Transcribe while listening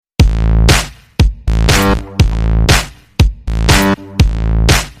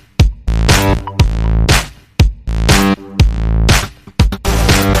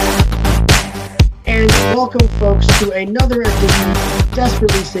Welcome, folks, to another edition of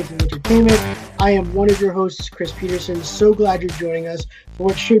Desperately Seeking Entertainment. I am one of your hosts, Chris Peterson. So glad you're joining us for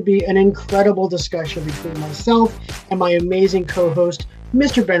what should be an incredible discussion between myself and my amazing co-host,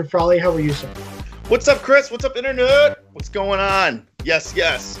 Mr. Ben Frawley. How are you, sir? What's up, Chris? What's up, Internet? What's going on?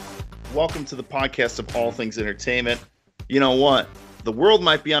 Yes. Welcome to the podcast of all things entertainment. You know what? The world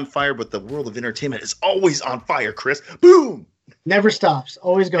might be on fire, but the world of entertainment is always on fire, Chris. Boom! Never stops.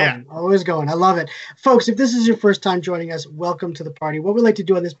 Always going. Always going. I love it. Folks, if this is your first time joining us, welcome to the party. What we like to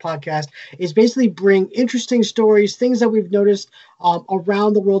do on this podcast is basically bring interesting stories, things that we've noticed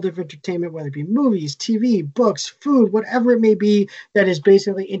around the world of entertainment, whether it be movies, TV, books, food, whatever it may be that is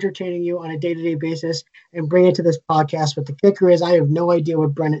basically entertaining you on a day-to-day basis, and bring it to this podcast. But the kicker is I have no idea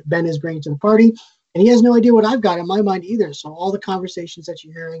what Ben is bringing to the party, and he has no idea what I've got in my mind either. So all the conversations that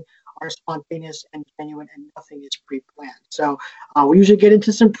you're hearing are spontaneous and genuine, and nothing is pre-planned. So we usually get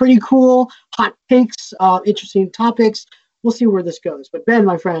into some pretty cool hot takes, interesting topics. We'll see where this goes. But Ben,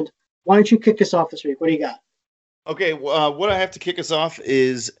 my friend, why don't you kick us off this week? What do you got? Okay, what I have to kick us off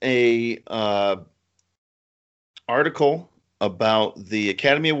is a article about the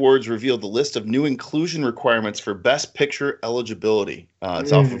Academy Awards revealed the list of new inclusion requirements for Best Picture eligibility.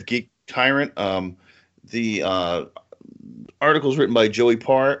 It's off of Geek Tyrant. The article's written by Joey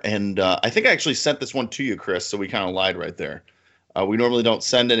Parr, and I think I actually sent this one to you, Chris, so we kind of lied right there. We normally don't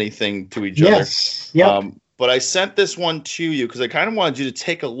send anything to each other. Yep. But I sent this one to you because I kind of wanted you to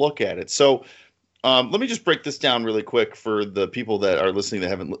take a look at it. So let me just break this down really quick for the people that are listening that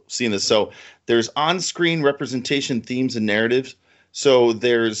haven't seen this. So there's on-screen representation, themes, and narratives. So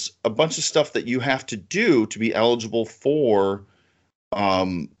there's a bunch of stuff that you have to do to be eligible for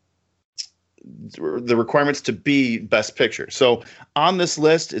the requirements to be Best Picture. So on this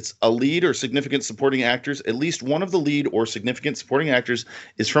list, it's a lead or significant supporting actors. At least one of the lead or significant supporting actors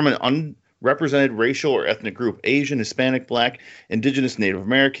is from an unrepresented racial or ethnic group: Asian, Hispanic, Black, Indigenous, Native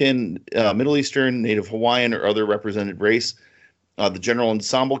American, Middle Eastern, Native Hawaiian, or other represented race. The general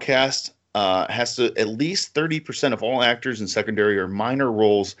ensemble cast has to at least 30% of all actors in secondary or minor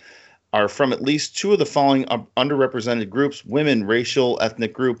roles are from at least two of the following underrepresented groups: women, racial,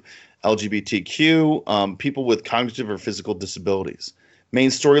 ethnic group, LGBTQ, people with cognitive or physical disabilities.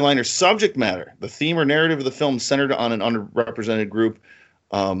 Main storyline or subject matter: the theme or narrative of the film centered on an underrepresented group.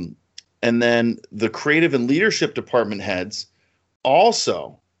 And then the creative and leadership department heads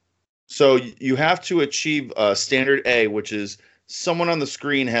also. So you have to achieve standard A, which is someone on the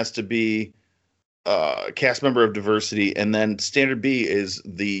screen has to be a cast member of diversity. And then standard B is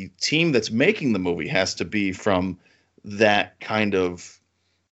the team that's making the movie has to be from that kind of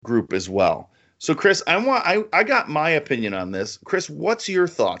group as well. So Chris, I got my opinion on this. Chris, what's your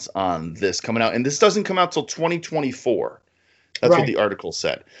thoughts on this coming out? And this doesn't come out till 2024. That's right. What the article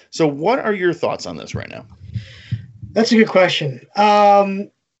said. So what are your thoughts on this right now? That's a good question.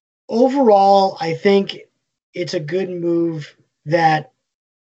 Overall, I think it's a good move that,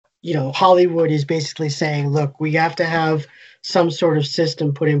 Hollywood is basically saying, look, we have to have some sort of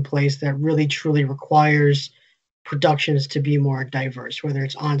system put in place that really truly requires productions to be more diverse, whether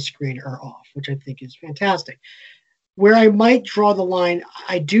it's on screen or off, which I think is fantastic. Where I might draw the line,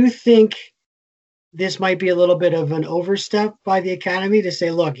 I do think this might be a little bit of an overstep by the Academy to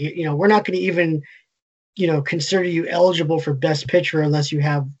say, look, we're not going to even, consider you eligible for Best Picture unless you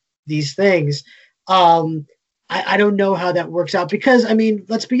have these things. I don't know how that works out because,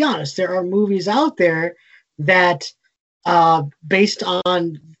 let's be honest, there are movies out there that based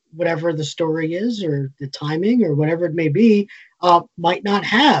on whatever the story is or the timing or whatever it may be, might not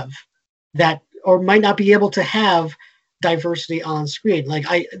have that or might not be able to have diversity on screen. Like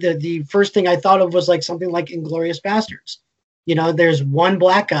the first thing I thought of was like something like Inglourious Basterds. There's one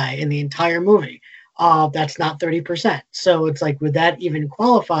black guy in the entire movie. That's not 30%. So it's like, would that even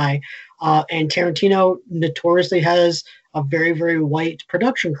qualify? And Tarantino notoriously has a very, very white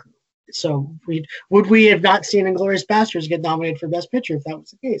production crew. So would we have not seen Inglourious Basterds get nominated for Best Picture if that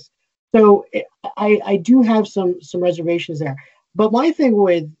was the case? So I do have some reservations there. But my thing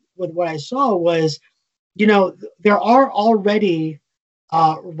with what I saw was, there are already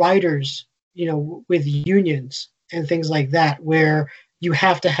writers, with unions and things like that, where you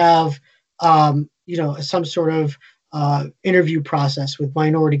have to have, some sort of interview process with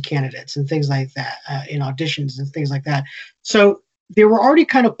minority candidates and things like that, in auditions and things like that. So there were already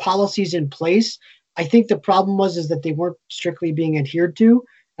kind of policies in place. I think the problem is that they weren't strictly being adhered to,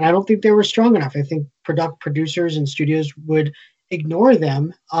 and I don't think they were strong enough. I think producers and studios would ignore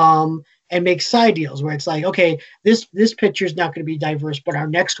them and make side deals where it's like, okay, this picture is not going to be diverse, but our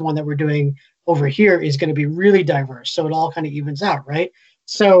next one that we're doing over here is going to be really diverse. So it all kind of evens out, right?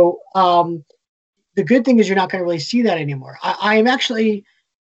 So the the good thing is you're not going to really see that anymore. I am actually,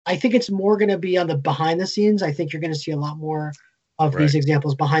 I think it's more going to be on the behind the scenes. I think you're going to see a lot more of these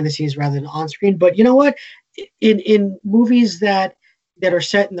examples behind the scenes rather than on screen. But you know what? In movies that are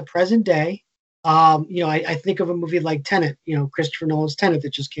set in the present day, I think of a movie like Tenet, Christopher Nolan's Tenet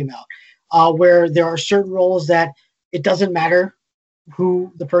that just came out, where there are certain roles that it doesn't matter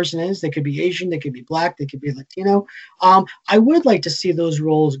who the person is. They could be Asian, they could be Black, they could be Latino. I would like to see those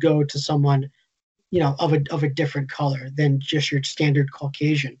roles go to someone, of a different color than just your standard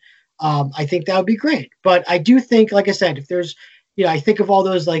Caucasian. I think that would be great. But I do think, like I said, if there's, I think of all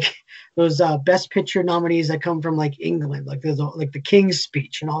those those Best Picture nominees that come from England, there's like the King's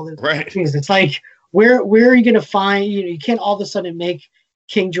Speech and all those things. It's like where are you going to find? You can't all of a sudden make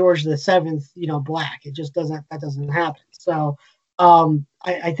King George VII, Black. It just doesn't happen. So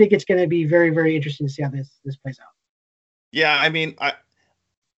I think it's going to be very, very interesting to see how this plays out. Yeah, I mean,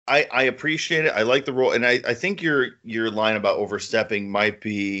 I appreciate it. I like the role, and I think your line about overstepping might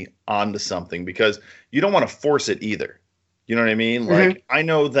be onto something, because you don't want to force it either. You know what I mean? Like, I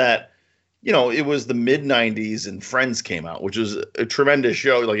know that, it was the mid 90s and Friends came out, which was a tremendous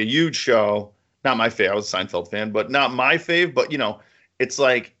show, like a huge show. Not my fave. I was a Seinfeld fan, but not my fave. But, it's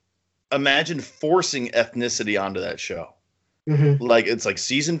like, imagine forcing ethnicity onto that show. Like, it's like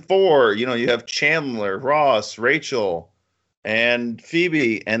season 4, you have Chandler, Ross, Rachel, and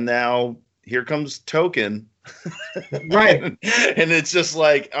Phoebe, and now here comes Token. Right. And it's just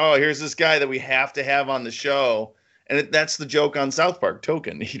like, oh, here's this guy that we have to have on the show. And that's the joke on South Park,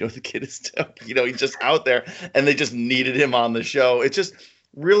 Token. The kid is Token. He's just out there, and they just needed him on the show. It's just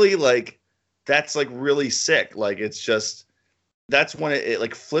really that's really sick. It's just, that's when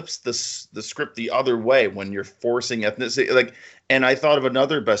it flips the script the other way, when you're forcing ethnicity. And I thought of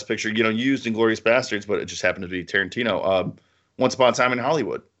another Best Picture, used Inglourious Basterds, but it just happened to be Tarantino. Once Upon a Time in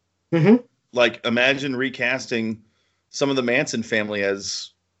Hollywood. Imagine recasting some of the Manson family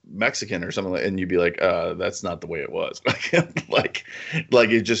as Mexican or something, and you'd be like, that's not the way it was.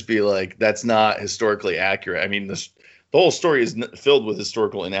 It'd just be like, that's not historically accurate. I mean, the whole story is filled with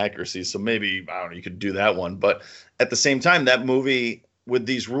historical inaccuracies, so maybe, I don't know, you could do that one. But at the same time, that movie with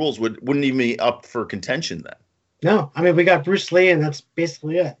these rules wouldn't even be up for contention then. No, I mean, we got Bruce Lee, and that's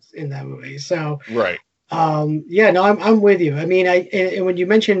basically it in that movie. So right. Yeah, no, I'm with you. I mean, and when you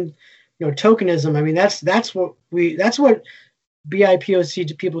mentioned, tokenism, I mean, that's what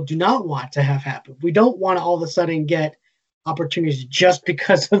BIPOC people do not want to have happen. We don't want to all of a sudden get opportunities just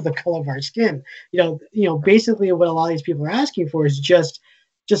because of the color of our skin. Basically what a lot of these people are asking for is just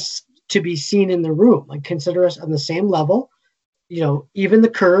to be seen in the room, consider us on the same level, even the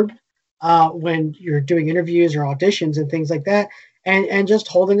curb, when you're doing interviews or auditions and things like that, and just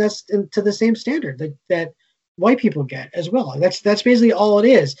holding us to the same standard that white people get as well. That's basically all it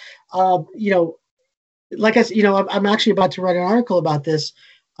is. Like I said, I'm actually about to write an article about this,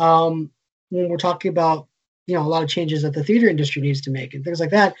 when we're talking about, a lot of changes that the theater industry needs to make and things like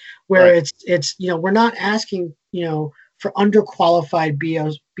that, where it's we're not asking, for underqualified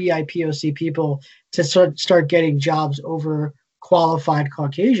BIPOC people to start getting jobs over qualified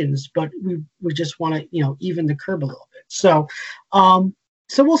Caucasians, but we just want to, even the curb a little bit. So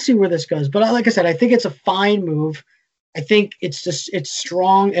we'll see where this goes. But like I said, I think it's a fine move. I think it's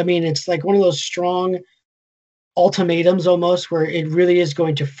strong. I mean, it's like one of those strong ultimatums almost, where it really is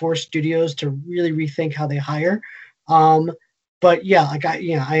going to force studios to really rethink how they hire. But yeah,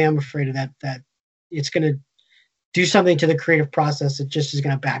 I am afraid of that it's going to do something to the creative process that just is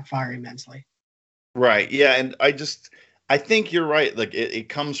going to backfire immensely. Right. Yeah. And I think you're right. It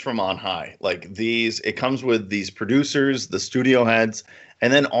comes from on high. It comes with these producers, the studio heads,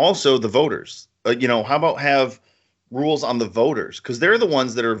 and then also the voters. How about have rules on the voters? Because they're the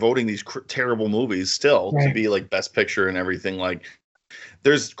ones that are voting these terrible movies still to be Best Picture and everything.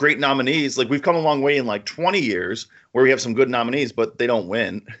 There's great nominees. We've come a long way in 20 years where we have some good nominees, but they don't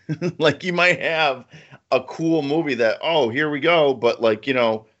win. You might have a cool movie that, oh, here we go. But I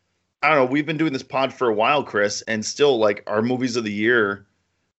don't know. We've been doing this pod for a while, Chris, and still our movies of the year,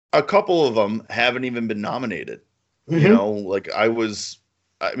 a couple of them haven't even been nominated.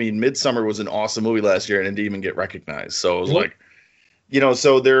 Midsummer was an awesome movie last year and it didn't even get recognized. So it was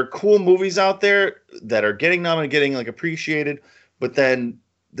so there are cool movies out there that are getting nominated, getting appreciated, but then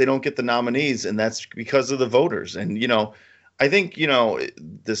they don't get the nominees, and that's because of the voters. And I think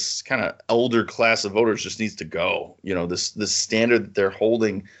this kind of elder class of voters just needs to go. This standard that they're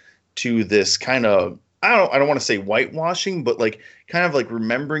holding to this kind of, I don't want to say whitewashing, but kind of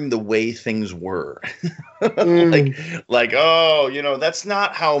remembering the way things were. Oh, that's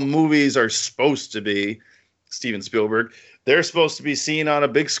not how movies are supposed to be. Steven Spielberg. They're supposed to be seen on a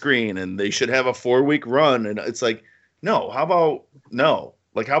big screen and they should have a 4-week run. And it's like, no, how about no?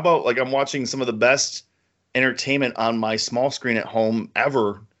 Like, how about like I'm watching some of the best entertainment on my small screen at home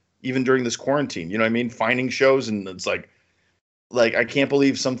ever, even during this quarantine. You know what I mean? Finding shows, and it's like I can't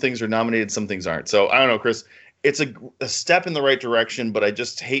believe some things are nominated, some things aren't. So I don't know, Chris. It's a step in the right direction, but I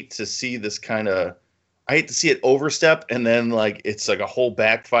just hate to see this kind of. I hate to see it overstep, and then like it's like a whole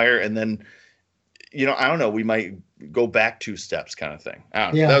backfire, and then I don't know. We might go back 2 steps, kind of thing. I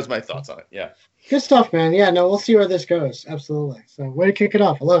don't know. That was my thoughts on it. Yeah. Good stuff, man. Yeah, no, we'll see where this goes. Absolutely. So way to kick it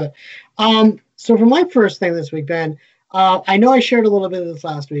off. I love it. So for my first thing this week, Ben, I know I shared a little bit of this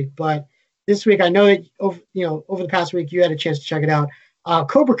last week, but this week I know that over the past week you had a chance to check it out.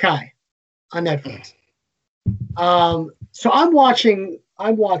 Cobra Kai on Netflix. So I'm watching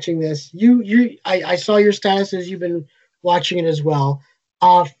this. I saw your status as you've been watching it as well.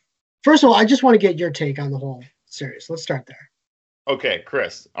 First of all, I just want to get your take on the whole series. Let's start there. Okay,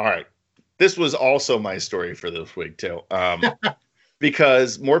 Chris. All right. This was also my story for this week too.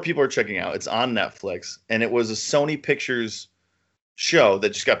 Because more people are checking out. It's on Netflix, and it was a Sony Pictures show that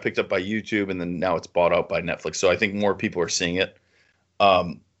just got picked up by YouTube, and then now it's bought out by Netflix. So I think more people are seeing it.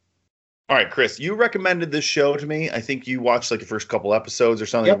 All right, Chris, you recommended this show to me. I think you watched like the first couple episodes or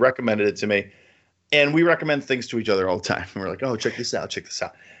something. Yep. Recommended it to me, and we recommend things to each other all the time. And we're like, oh, check this out. Check this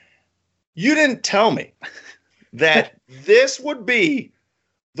out. You didn't tell me that this would be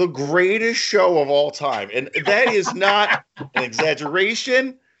the greatest show of all time. And that is not an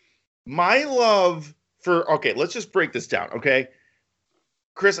exaggeration. My love for, okay, let's just break this down, okay?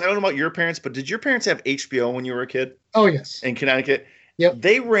 Chris, I don't know about your parents, but did your parents have HBO when you were a kid? Oh, yes. In Connecticut? Yep.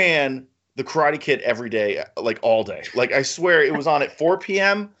 They ran The Karate Kid every day, like all day. Like, I swear it was on at 4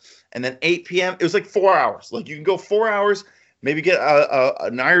 p.m. and then 8 p.m. It was like 4 hours. Like, you can go 4 hours, maybe get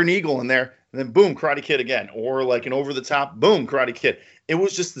an Iron Eagle in there, and then boom, Karate Kid again. Or like an over the top, boom, Karate Kid. It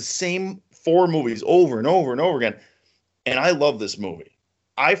was just the same 4 movies over and over and over again. And I love this movie.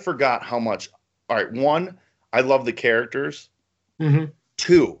 I forgot how much. All right. 1, I love the characters. Mm-hmm.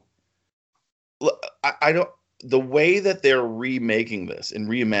 2, I don't. The way that they're remaking this and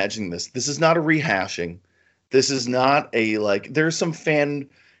reimagining this is not a rehashing. This is not a like. There's some fan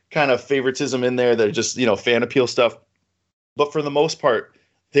kind of favoritism in there that are just fan appeal stuff. But for the most part,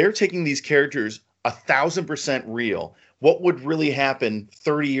 they're taking these characters 1,000% real. What would really happen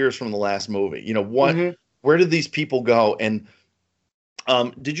 30 years from the last movie? Where did these people go? And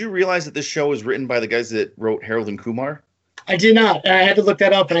did you realize that this show was written by the guys that wrote Harold and Kumar? I did not. I had to look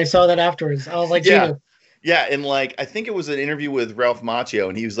that up, and I saw that afterwards. I was like, yeah. Yeah, and like I think it was an interview with Ralph Macchio,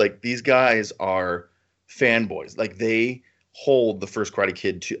 and he was like, these guys are fanboys. Like they hold the first Karate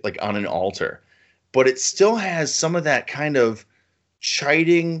Kid to like on an altar. But it still has some of that kind of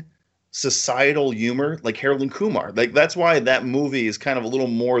chiding societal humor, like Harold and Kumar. Like that's why that movie is kind of a little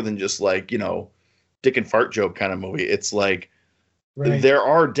more than just like, dick and fart joke kind of movie. It's like there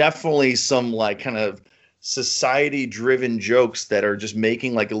are definitely some like kind of society driven jokes that are just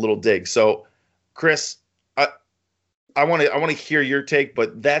making like a little dig. So Chris, I want to hear your take,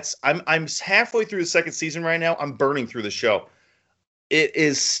 but I'm halfway through the second season right now. I'm burning through the show. It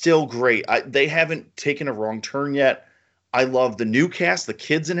is still great. They haven't taken a wrong turn yet. I love the new cast. The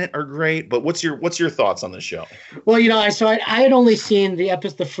kids in it are great. But what's your thoughts on the show? Well, I had only seen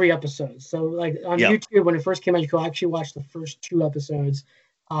the free episodes. So like on YouTube when it first came out, you could actually watch the first 2 episodes.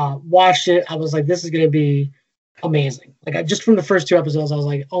 Watched it. I was like, this is going to be amazing. Like just from the first 2 episodes, I was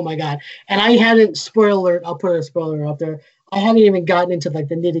like, oh my God. And I hadn't, spoiler alert, I'll put a spoiler up there. I hadn't even gotten into like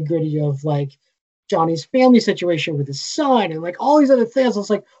the nitty gritty of like Johnny's family situation with his son and like all these other things. I was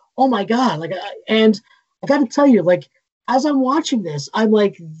like, oh my God. Like, and I got to tell you, like, as I'm watching this, I'm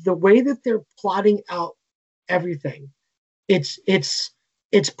like, the way that they're plotting out everything, it's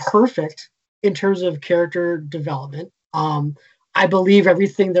perfect in terms of character development. I believe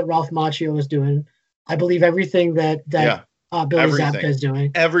everything that Ralph Macchio is doing. I believe everything that Billy Zabka is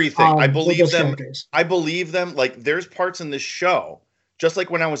doing. Everything. I believe them. Characters. I believe them. Like there's parts in this show, just like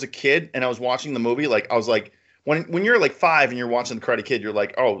when I was a kid and I was watching the movie, like I was like, when you're like 5 and you're watching The Karate Kid, you're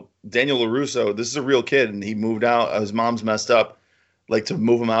like, oh, Daniel LaRusso, this is a real kid, and he moved out. His mom's messed up, like to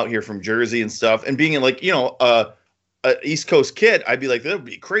move him out here from Jersey and stuff. And being like, a East Coast kid, I'd be like, that would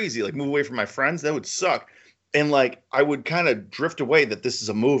be crazy. Like move away from my friends, that would suck. And like I would kind of drift away that this is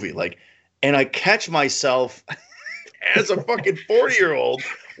a movie, like, and I catch myself as a fucking 40-year-old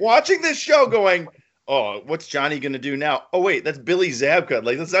watching this show, going, oh, what's Johnny going to do now? Oh, wait, that's Billy Zabka.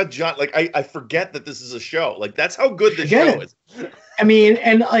 Like, that's not John. Like, I forget that this is a show. Like, that's how good the show is. I mean,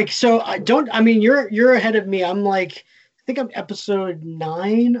 and like, so you're ahead of me. I'm like think I'm episode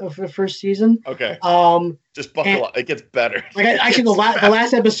 9 of the first season. Okay. Just buckle and, up. It gets better. Like actually, the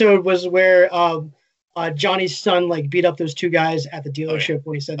last episode was where Johnny's son like beat up those two guys at the dealership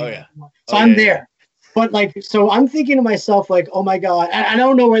when he said, So I'm there. But like, so I'm thinking to myself, like, oh my God, I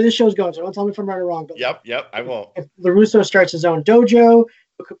don't know where this show's going, so don't tell me if I'm right or wrong. But Yep, I won't. If LaRusso starts his own dojo,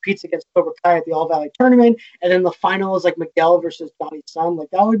 who competes against Cobra Kai at the All Valley tournament, and then the final is like Miguel versus Johnny's son, like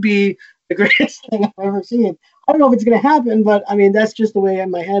that would be the greatest thing I've ever seen. I don't know if it's going to happen, but I mean, that's just the way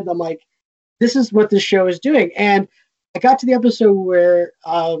in my head. I'm like, this is what this show is doing. And I got to the episode where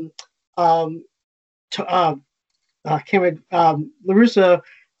LaRusso,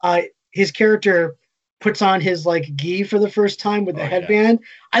 his character puts on his like gi for the first time with the headband.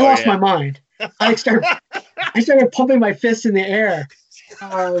 I lost my mind. I started pumping my fists in the air.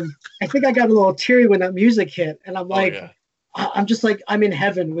 I think I got a little teary when that music hit, and I'm like, I'm just like, I'm in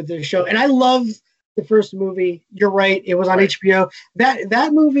heaven with this show. And I love the first movie. You're right, it was on HBO.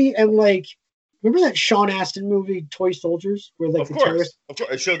 That movie, and like, remember that Sean Astin movie, Toy Soldiers, where like of course,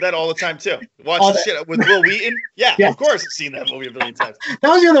 I showed that all the time too. Watch the shit with Will Wheaton. Yeah, of course, I've seen that movie a million times. That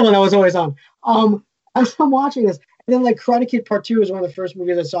was the other one that was always on. I'm watching this, and then like Karate Kid Part 2 was one of the first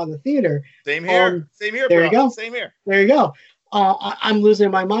movies I saw in the theater. Same here. Same here, there bro. You go. Same here. There you go. I'm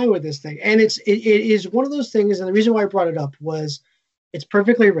losing my mind with this thing, and it is one of those things. And the reason why I brought it up was it's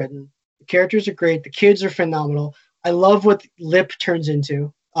perfectly written. The characters are great. The kids are phenomenal. I love what Lip turns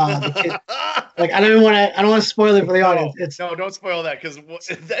into. Like I don't want to spoil it for the audience. No, don't spoil that, because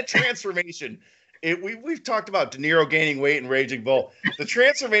that transformation. We've talked about De Niro gaining weight and Raging Bull. The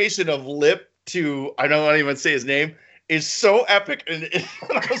transformation of Lip to, I don't want to even say his name, is so epic. And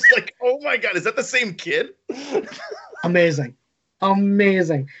I was like, oh my God, is that the same kid? Amazing.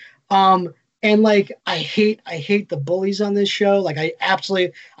 And like, I hate the bullies on this show. Like I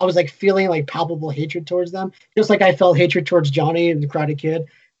was like feeling like palpable hatred towards them, just like I felt hatred towards Johnny and the Karate Kid.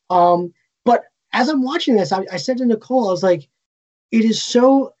 But as I'm watching this, I said to Nicole, I was like, it is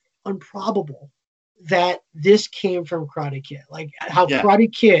so improbable that this came from Karate Kid. Like how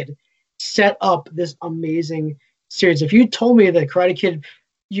Karate Kid set up this amazing series. If you told me that Karate Kid,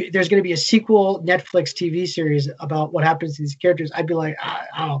 there's going to be a sequel Netflix TV series about what happens to these characters, I'd be like,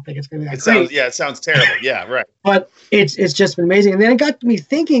 I don't think it's going to be that great. It sounds terrible. Yeah, right. But it's just been amazing. And then it got me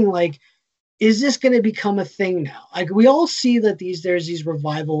thinking, like, is this going to become a thing now? Like we all see that there's these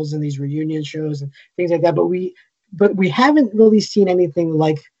revivals and these reunion shows and things like that, but we haven't really seen anything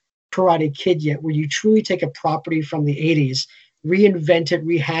like Karate Kid yet, where you truly take a property from the 80s, reinvent it,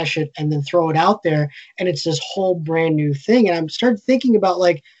 rehash it, and then throw it out there, and it's this whole brand new thing. And I'm started thinking about,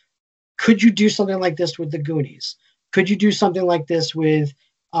 like, could you do something like this with the Goonies? Could you do something like this with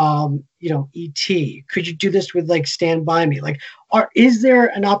E.T.? Could you do this with like Stand By Me? Like, is there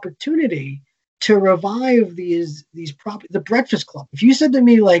an opportunity to revive these the Breakfast Club? If you said to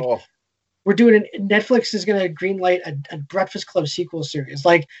me, like, we're doing Netflix is going to greenlight a Breakfast Club sequel series,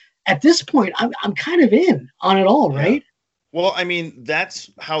 like, at this point, I'm kind of in on it all, right? Well, I mean, that's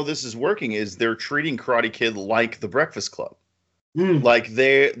how this is working. Is they're treating Karate Kid like the Breakfast Club. Like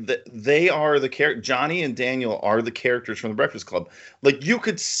they are the character. Johnny and Daniel are the characters from the Breakfast Club. Like you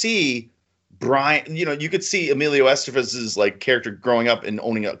could see Brian, you could see Emilio Estevez's like character growing up and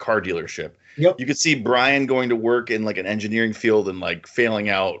owning a car dealership. Yep. You could see Brian going to work in like an engineering field and like failing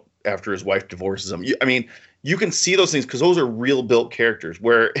out after his wife divorces him. I mean, you can see those things because those are real built characters.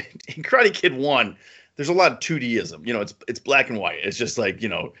 Where in Karate Kid 1, there's a lot of 2Dism. It's black and white. It's just like,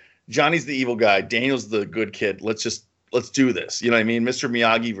 Johnny's the evil guy, Daniel's the good kid. Let's do this. You know what I mean? Mr.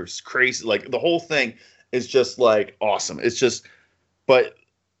 Miyagi versus crazy. Like the whole thing is just like awesome. It's just, but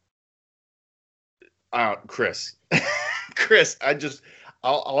Chris,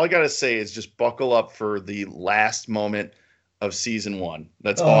 all I gotta say is just buckle up for the last moment of season 1.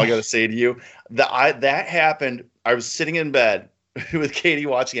 That's all I gotta say to you. That happened. I was sitting in bed with Katie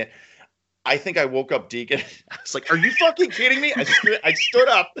watching it. I think I woke up Deacon. I was like, "Are you fucking kidding me?" I stood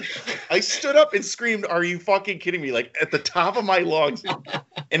up. I stood up and screamed, "Are you fucking kidding me?" Like at the top of my lungs.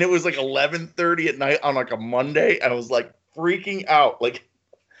 And it was like 11:30 at night on like a Monday. And I was like freaking out. Like,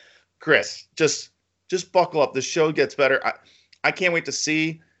 Chris, just buckle up. The show gets better. I can't wait to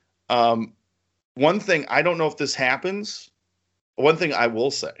see. One thing, I don't know if this happens. One thing I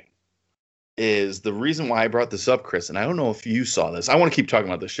will say is the reason why I brought this up, Chris, and I don't know if you saw this. I want to keep talking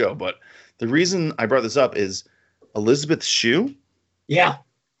about the show, but the reason I brought this up is Elizabeth Shue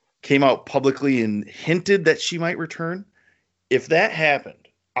came out publicly and hinted that she might return. If that happened,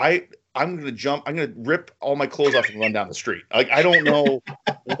 I'm going to jump. I'm going to rip all my clothes off and run down the street. Like, I don't know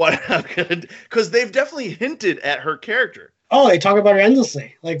what I'm going to, because they've definitely hinted at her character. Oh, they talk about her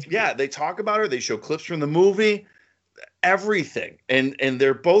endlessly. Like, yeah, they talk about her. They show clips from the movie. everything. And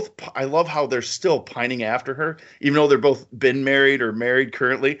they're both, I love how they're still pining after her, even though they're both been married or married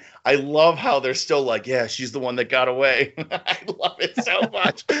currently. I love how they're still like, yeah, she's the one that got away. I love it so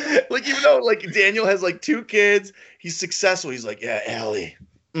much. Like, even though like Daniel has like 2 kids, he's successful. He's like, yeah, Allie,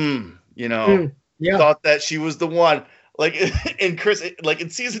 Yeah. thought that she was the one. Like, and Chris, like in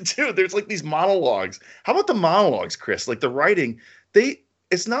season 2, there's like these monologues. How about the monologues, Chris? Like the writing,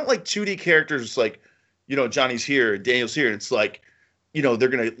 it's not like 2D characters like, Johnny's here, Daniel's here. And it's like, they're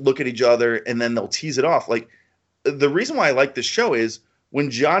going to look at each other and then they'll tease it off. Like, the reason why I like this show is when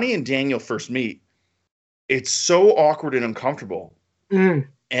Johnny and Daniel first meet, it's so awkward and uncomfortable. And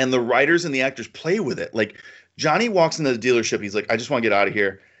the writers and the actors play with it. Like, Johnny walks into the dealership. He's like, I just want to get out of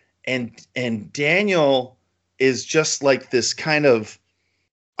here. And Daniel is just like this kind of,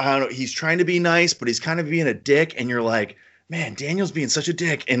 I don't know, he's trying to be nice, but he's kind of being a dick. And you're like, man, Daniel's being such a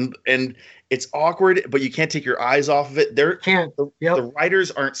dick. And it's awkward, but you can't take your eyes off of it. The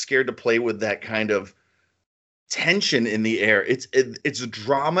writers aren't scared to play with that kind of tension in the air. It's a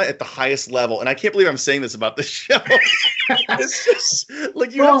drama at the highest level. And I can't believe I'm saying this about this show. It's just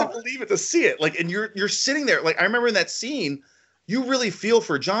like, you have to believe it to see it. Like, and you're sitting there. Like, I remember in that scene, you really feel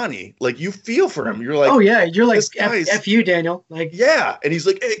for Johnny. Like, you feel for him. You're like, oh yeah, you're like, F you, Daniel. Like, yeah. And he's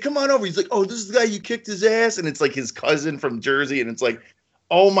like, hey, come on over. He's like, oh, this is the guy you kicked his ass. And it's like his cousin from Jersey. And it's like,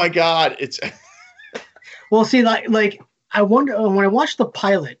 oh my God. It's well, see, like I wonder when I watched the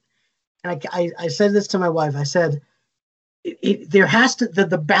pilot, and I said this to my wife. I said, there has to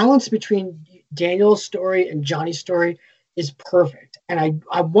the balance between Daniel's story and Johnny's story is perfect. And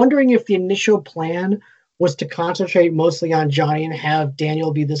I'm wondering if the initial plan was to concentrate mostly on Johnny and have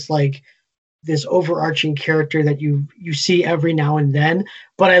Daniel be this overarching character that you see every now and then.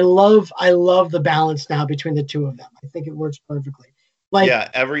 But I love the balance now between the two of them. I think it works perfectly. Like,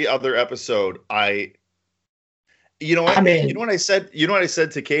 yeah, every other episode, you know what I said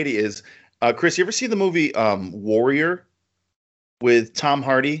to Katie is, Chris, you ever see the movie Warrior with Tom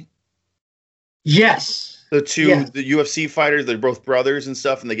Hardy? Yes. The UFC fighters, they're both brothers and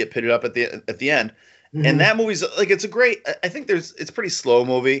stuff, and they get pitted up at the end. Mm-hmm. And that movie's like, it's a great, I think it's a pretty slow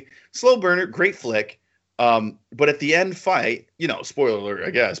movie, slow burner, great flick. But at the end fight, spoiler alert,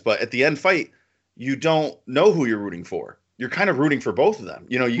 I guess, but at the end fight, you don't know who you're rooting for. You're kind of rooting for both of them.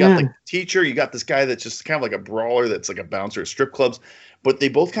 You got like the teacher, you got this guy that's just kind of like a brawler, that's like a bouncer at strip clubs, but they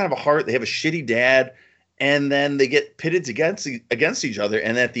both kind of a heart. They have a shitty dad, and then they get pitted against each other.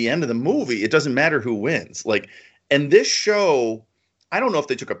 And at the end of the movie, it doesn't matter who wins. Like, and this show, I don't know if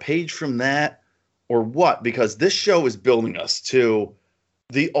they took a page from that or what, because this show is building us to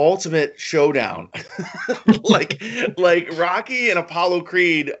the ultimate showdown. like Rocky and Apollo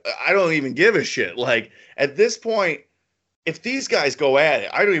Creed, I don't even give a shit. Like, at this point, if these guys go at it,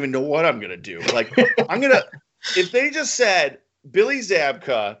 I don't even know what I'm going to do. Like, if they just said Billy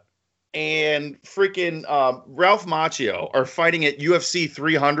Zabka and freaking Ralph Macchio are fighting at UFC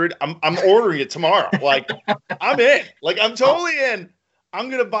 300, I'm ordering it tomorrow. Like, I'm in. Like, I'm totally in. I'm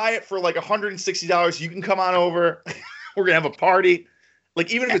going to buy it for like $160. You can come on over. We're going to have a party.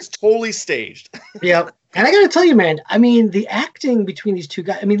 Like, even if it's totally staged. Yeah. And I got to tell you, man, I mean, the acting between these two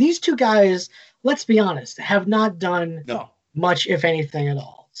guys, let's be honest, have not done much, if anything at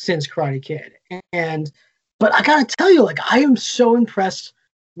all, since Karate Kid. But I got to tell you, like, I am so impressed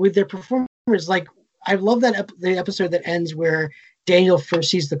with their performers. Like, I love the episode that ends where Daniel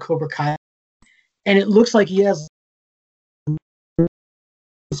first sees the Cobra Kai, and it looks like he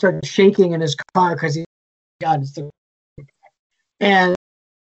started shaking in his car because it's the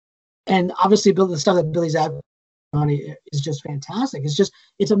and obviously the stuff that Billy Zabka is just fantastic.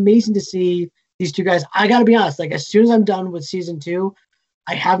 It's amazing to see these two guys. I got to be honest, like, as soon as I'm done with season 2,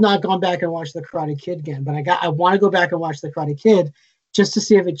 I have not gone back and watched the Karate Kid again, but I want to go back and watch the Karate Kid just to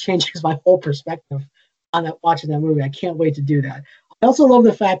see if it changes my whole perspective on watching that movie. I can't wait to do that. I also love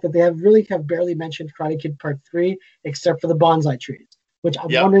the fact that they have barely mentioned Karate Kid Part 3, except for the bonsai trees, which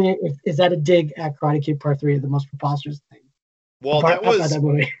I'm wondering is that a dig at Karate Kid Part 3, the most preposterous thing? Well, that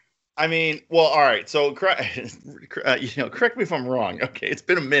movie. I mean, well, all right. So, correct me if I'm wrong. Okay, it's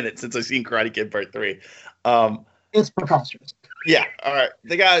been a minute since I've seen Karate Kid Part 3. It's preposterous. Yeah. All right.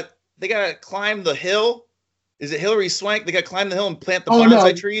 They got to climb the hill. Is it Hilary Swank? They got to climb the hill and plant the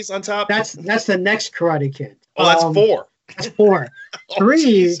bonsai trees on top. That's the next Karate Kid. Oh, that's 4. That's 4. Oh,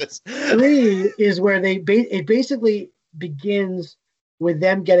 3 is where it basically begins with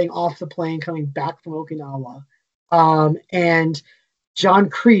them getting off the plane, coming back from Okinawa, and John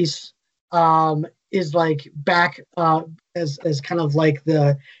Kreese is like back as kind of like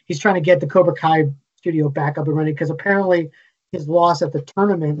he's trying to get the Cobra Kai studio back up and running, because apparently his loss at the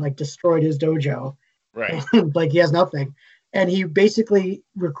tournament like destroyed his dojo, Right. Like he has nothing. And he basically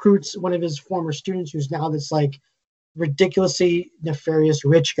recruits one of his former students who's now this like ridiculously nefarious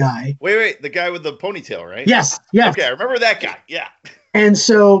rich guy. Wait. The guy with the ponytail, right? Yes, yes. Okay, I remember that guy. Yeah. And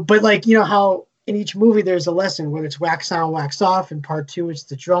so, but like, you know how in each movie there's a lesson, whether it's wax on, wax off. In part two, it's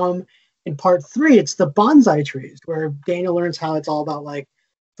the drum. In part three, it's the bonsai trees, where Daniel learns how it's all about like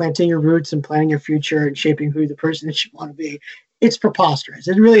planting your roots and planning your future and shaping who the person that you want to be. It's preposterous.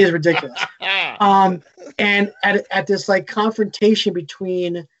 It really is ridiculous. And at this like confrontation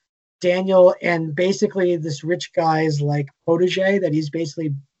between Daniel and basically this rich guy's like protege that he's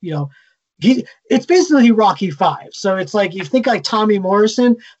basically, you know, it's basically Rocky Five. So it's like you think like Tommy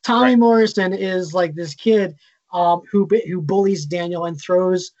Morrison. Tommy Morrison is like this kid who bullies Daniel and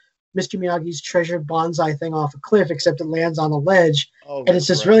throws Mr. Miyagi's treasured bonsai thing off a cliff, except it lands on a ledge. And it's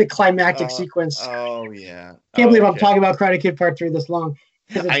this really climactic sequence. Oh, yeah. Can't believe I'm talking about Karate Kid Part 3 this long.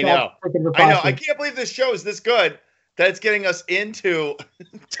 I know. I can't believe this show is this good that it's getting us into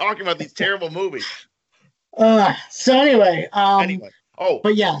talking about these terrible movies. So anyway.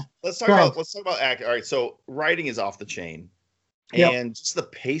 But yeah. Let's talk about acting. All right, so writing is off the chain. And just the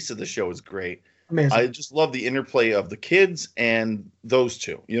pace of the show is great. Amazing. I just love the interplay of the kids and those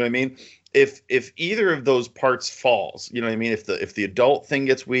two. You know what I mean? If either of those parts falls, you know what I mean? If the adult thing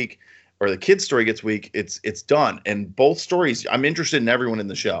gets weak or the kid story gets weak, it's done. And both stories, I'm interested in everyone in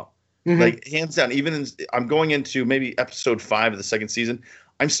the show. Mm-hmm. Like hands down. I'm going into maybe episode 5 of the second season.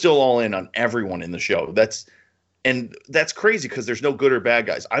 I'm still all in on everyone in the show. That's crazy because there's no good or bad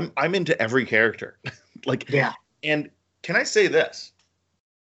guys. I'm into every character. And can I say this?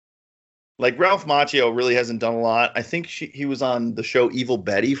 Like Ralph Macchio really hasn't done a lot. I think he was on the show Evil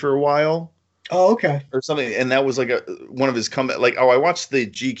Betty for a while. Oh, okay. Or something, and that was like one of his comeback. Like, I watched the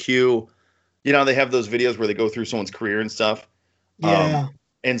GQ. You know, they have those videos where they go through someone's career and stuff. Yeah.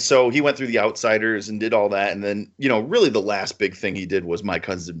 And so he went through The Outsiders and did all that, and then really the last big thing he did was My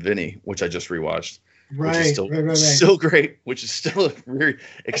Cousin Vinny, which I just rewatched. Right. Which is still great. Which is still a very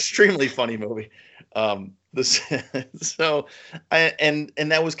extremely funny movie. And that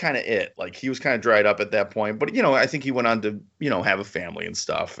was kind of it. Like he was kind of dried up at that point, but I think he went on to have a family and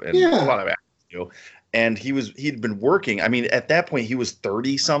stuff, and a lot of acting, and he'd been working. I mean, at that point he was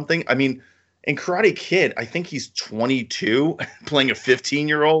 30 something. I mean, in Karate Kid, I think he's 22 playing a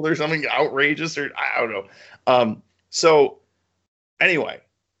 15-year-old or something outrageous, or I don't know. So anyway,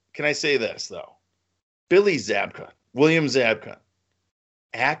 can I say this though? William Zabka,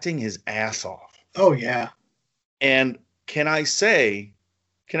 acting his ass off. Oh yeah. And can I say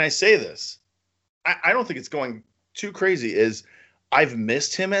this? I don't think it's going too crazy. I've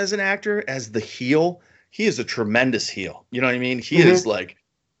missed him as an actor, as the heel. He is a tremendous heel. You know what I mean? He is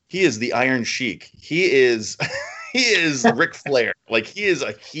the Iron Sheik. He is Ric Flair. Like he is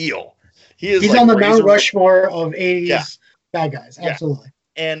a heel. He's like on the Mount Rushmore of 80s bad guys. Absolutely.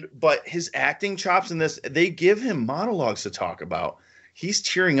 But his acting chops in this, they give him monologues to talk about. He's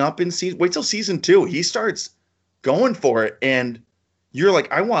tearing up in season. Wait till season 2. He starts going for it, and you're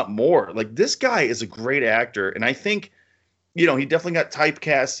like, I want more. Like this guy is a great actor, and I think, he definitely got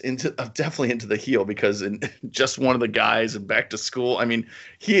typecast into the heel because in Just One of the Guys and Back to School. I mean,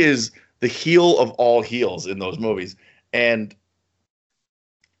 he is the heel of all heels in those movies, and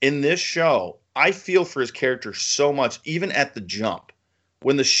in this show, I feel for his character so much. Even at the jump,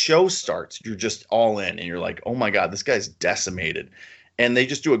 when the show starts, you're just all in, and you're like, oh my God, this guy's decimated. And they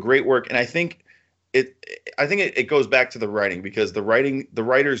just do a great work. And I think it goes back to the writing, because the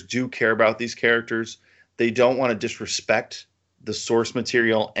writers do care about these characters. They don't want to disrespect the source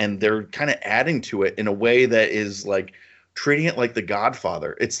material, and they're kind of adding to it in a way that is like treating it like The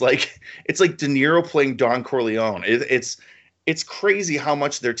Godfather. It's like De Niro playing Don Corleone. It's crazy how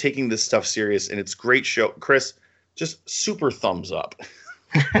much they're taking this stuff serious, and it's great show. Chris, just super thumbs up.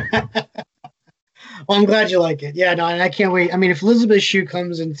 Well, I'm glad you like it. Yeah, no, and I can't wait. I mean, if Elizabeth Shue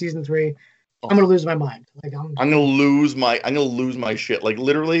comes in season 3, I'm gonna lose my mind. Like I'm gonna lose my shit. Like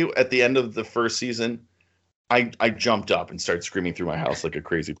literally at the end of the first season, I jumped up and started screaming through my house like a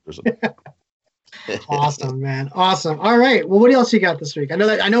crazy person. Awesome, man. Awesome. All right. Well, what else you got this week? I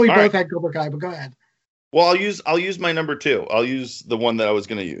know we both had Cobra Kai, but go ahead. Well, I'll use my number 2. I'll use the one that I was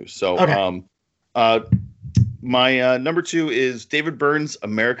gonna use. So my number 2 is David Byrne's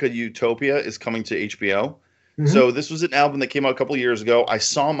America Utopia is coming to HBO. Mm-hmm. So this was an album that came out a couple years ago. I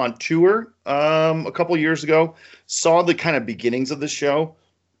saw him on tour a couple years ago. Saw the kind of beginnings of the show,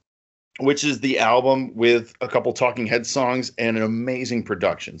 which is the album with a couple Talking Heads songs and an amazing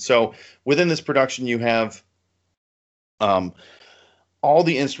production. So within this production, you have all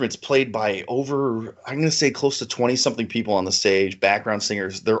the instruments played by over, I'm going to say close to 20 something people on the stage, background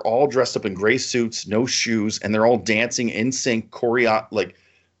singers. They're all dressed up in gray suits, no shoes, and they're all dancing in sync, choreographed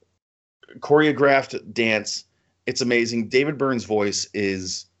dance. It's amazing. David Byrne's voice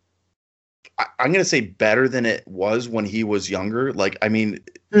is, I'm going to say, better than it was when he was younger. Like, I mean,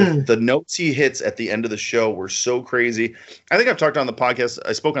 the notes he hits at the end of the show were so crazy. I think I've talked on the podcast.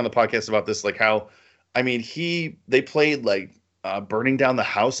 I spoke on the podcast about this, like how, I mean, they played like Burning Down the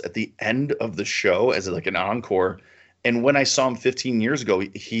House at the end of the show as like an encore. And when I saw him 15 years ago,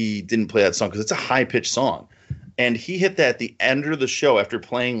 he didn't play that song because it's a high pitched song. And he hit that at the end of the show after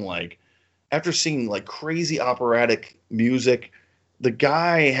seeing like crazy operatic music. The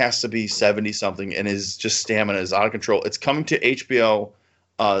guy has to be 70 something and his just stamina is out of control. It's coming to HBO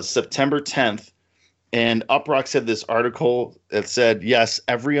September 10th. And Uproxx had this article that said, yes,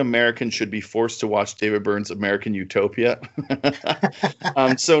 every American should be forced to watch David Byrne's American Utopia.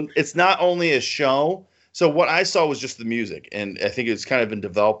 So it's not only a show. So what I saw was just the music. And I think it's kind of in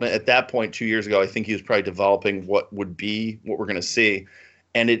development. At that point, 2 years ago, I think he was probably developing what we're going to see.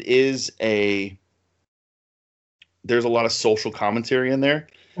 And there's a lot of social commentary in there.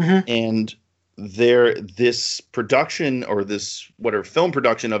 Mm-hmm. And this production or this film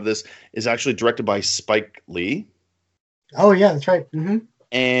production of this is actually directed by Spike Lee. Oh yeah, that's right. Mm-hmm.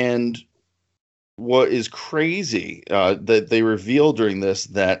 And what is crazy that they revealed during this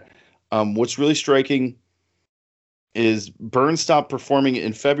that what's really striking is Byrne stopped performing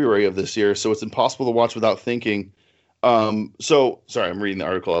in February of this year, so it's impossible to watch without thinking. So sorry, I'm reading the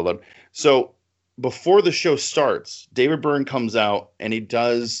article out loud. So before the show starts, David Byrne comes out and he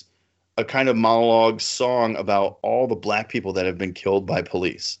does a kind of monologue song about all the black people that have been killed by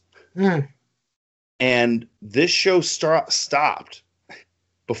police. And this show stopped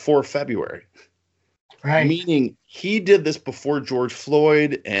before February. Right. Meaning he did this before George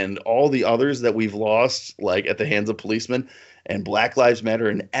Floyd and all the others that we've lost, like at the hands of policemen, and Black Lives Matter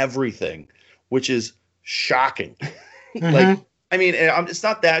and everything, which is shocking. Mm-hmm. Like, I mean, it's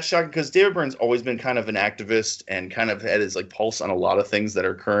not that shocking because David Byrne's always been kind of an activist and kind of had his like pulse on a lot of things that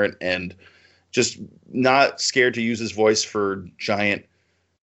are current and just not scared to use his voice for giant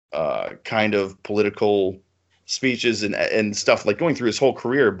kind of political speeches and stuff, like going through his whole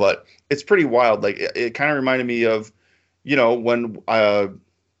career. But it's pretty wild. Like it kind of reminded me of, when oh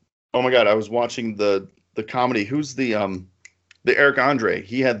my God, I was watching the comedy. Who's the Eric Andre?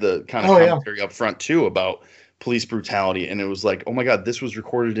 He had the kind of commentary up front too about police brutality. And it was like, oh my God, this was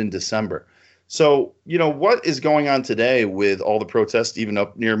recorded in December. So, what is going on today with all the protests, even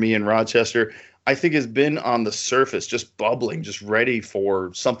up near me in Rochester, I think has been on the surface, just bubbling, just ready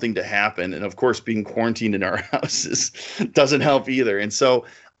for something to happen. And of course, being quarantined in our houses doesn't help either. And so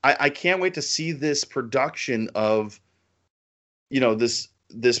I can't wait to see this production of, this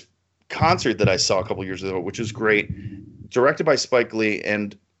concert that I saw a couple years ago, which is great, directed by Spike Lee.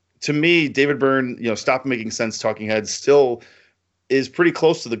 And to me, David Byrne, Stop Making Sense, Talking Heads still is pretty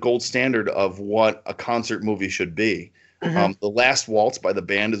close to the gold standard of what a concert movie should be. Mm-hmm. The Last Waltz by the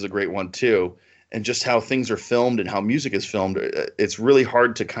band is a great one too. And just how things are filmed and how music is filmed, it's really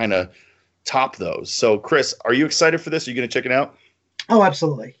hard to kind of top those. So, Chris, are you excited for this? Are you going to check it out? Oh,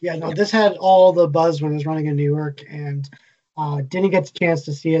 absolutely. Yeah, no, this had all the buzz when it was running in New York, and didn't get the chance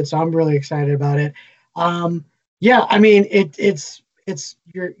to see it, so I'm really excited about it. Yeah, I mean, it's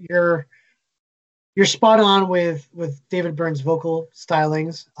you're spot on with David Byrne's vocal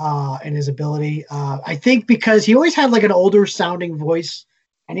stylings and his ability. I think because he always had like an older sounding voice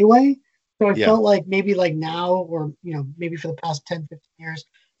anyway. So I felt like maybe like now or, maybe for the past 10, 15 years,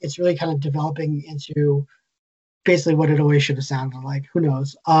 it's really kind of developing into basically what it always should have sounded like. Who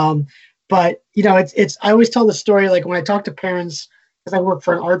knows? But, it's I always tell the story, like when I talk to parents, because I work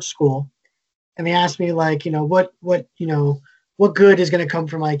for an art school, and they ask me like, what good is going to come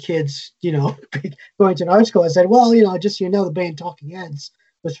from my kids, going to an art school? I said, well, just so the band Talking Heads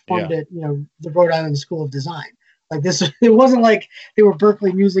was formed at, the Rhode Island School of Design. Like this, it wasn't like they were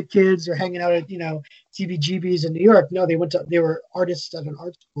Berkeley music kids or hanging out at, CBGBs in New York. No, they were artists at an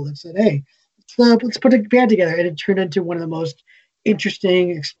art school that said, hey, let's put a band together. And it turned into one of the most interesting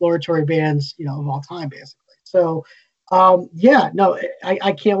exploratory bands, of all time, basically. So,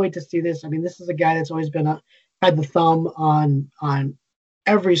 I can't wait to see this. I mean, this is a guy that's always been had the thumb on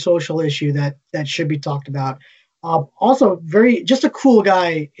every social issue that should be talked about. Also, just a cool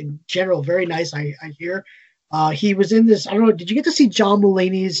guy in general. Very nice, I hear. He was in this. I don't know. Did you get to see John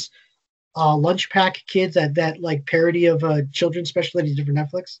Mulaney's Lunch Pack Kids, that like parody of a children's special that he did for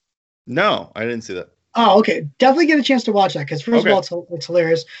Netflix? No, I didn't see that. Oh, okay. Definitely get a chance to watch that because first of all, it's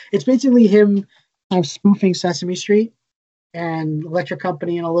hilarious. It's basically him kind of spoofing Sesame Street. and Electric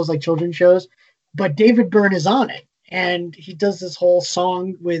Company and all those like children's shows. But David Byrne is on it, and he does this whole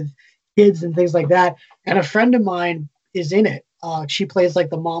song with kids and things like that. And a friend of mine is in it. She plays like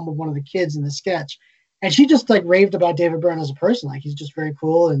the mom of one of the kids in the sketch, and she just like raved about David Byrne as a person. Like he's just very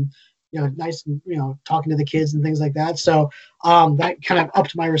cool and nice and talking to the kids and things like that. So that kind of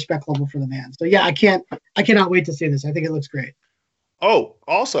upped my respect level for the man. So yeah, I cannot wait to see this. I think it looks great. Oh,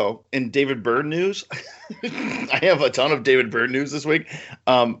 also in David Byrne news, I have a ton of David Byrne news this week.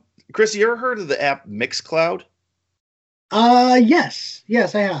 Chris, you ever heard of the app Mixcloud? Yes,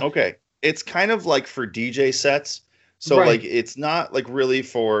 I have. Okay, it's kind of like for DJ sets, so Right. like it's not like really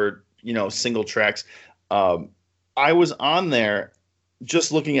for single tracks. I was on there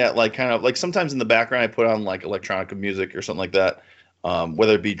just looking at like kind of like sometimes in the background I put on like electronic music or something like that,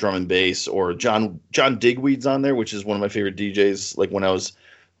 whether it be drum and bass or John Digweed's on there, which is one of my favorite DJs. Like when I was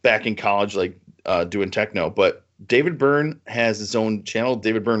back in college, like doing techno. But David Byrne has his own channel,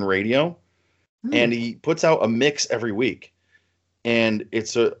 David Byrne Radio, and he puts out a mix every week, and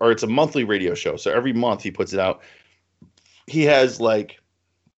it's a monthly radio show. So every month he puts it out. He has like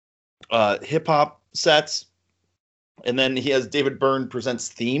hip hop sets. And then he has David Byrne presents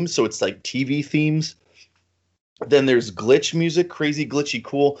themes, so it's like TV themes. Then there's glitch music, crazy, glitchy,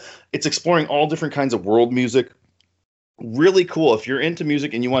 cool. It's exploring all different kinds of world music. Really cool. If you're into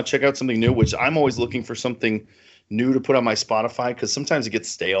music and you want to check out something new, which I'm always looking for something new to put on my Spotify because sometimes it gets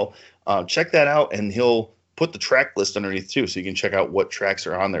stale, check that out, and he'll put the track list underneath too, so you can check out what tracks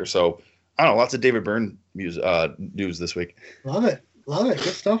are on there. So I don't know, lots of David Byrne news this week. Love it. Good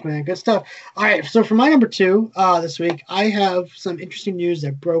stuff, man. Good stuff. All right. So for my number 2 this week, I have some interesting news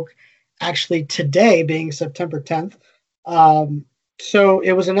that broke actually today, being September 10th. So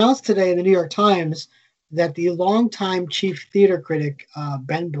it was announced today in the New York Times that the longtime chief theater critic,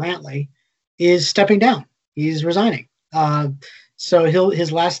 Ben Brantley, is stepping down. He's resigning. So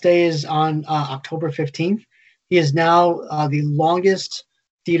his last day is on October 15th. He is now the longest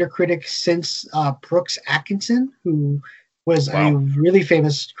theater critic since Brooks Atkinson, who was a really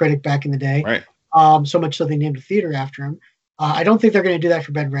famous critic back in the day. Right. So much so they named a theater after him. I don't think they're going to do that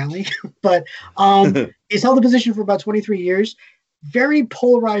for Ben Brantley, but he's held the position for about 23 years. Very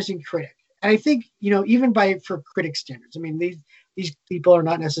polarizing critic. And I think, even for critic standards, I mean, these people are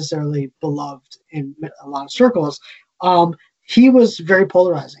not necessarily beloved in a lot of circles. He was very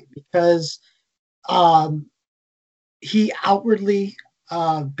polarizing because he outwardly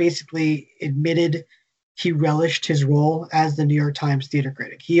basically admitted he relished his role as the New York Times theater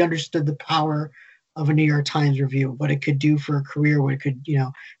critic. He understood the power of a New York Times review, what it could do for a career, what it could,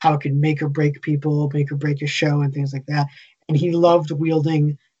 how it could make or break people, make or break a show and things like that. And he loved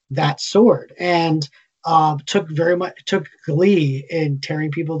wielding that sword and took glee in tearing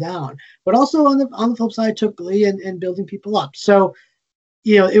people down, but also on the flip side, took glee in building people up. So,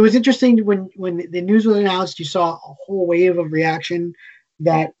 it was interesting when the news was announced, you saw a whole wave of reaction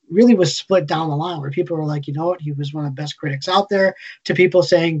that really was split down the line, where people were like, you know what, he was one of the best critics out there, to people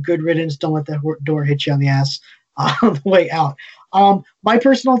saying, good riddance, don't let the door hit you on the ass on the way out. My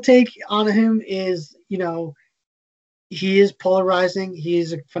personal take on him is, he is polarizing.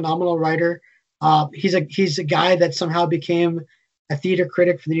 He's a phenomenal writer. He's a guy that somehow became a theater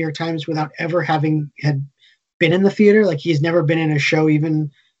critic for the New York Times without ever had been in the theater. Like he's never been in a show,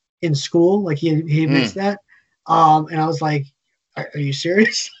 even in school. Like he admits that. And I was like, are you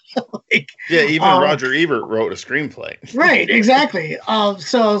serious? Yeah, even Roger Ebert wrote a screenplay. Right, exactly.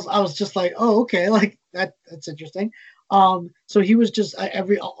 So I was just like, oh, okay, like that's interesting. So he was just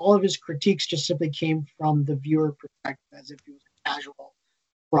all of his critiques just simply came from the viewer perspective, as if he was a casual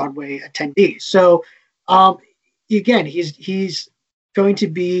Broadway attendee. So again, he's going to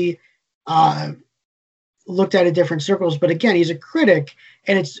be looked at in different circles, but again, he's a critic,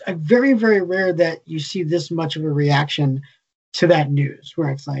 and it's very, very rare that you see this much of a reaction to that news, where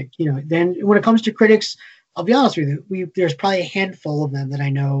it's like, then when it comes to critics, I'll be honest with you, there's probably a handful of them that I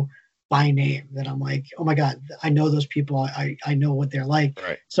know by name that I'm like, oh my God, I know those people. I know what they're like.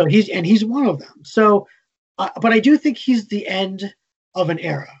 Right. So he's one of them. So, but I do think he's the end of an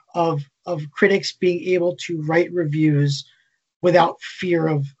era of critics being able to write reviews without fear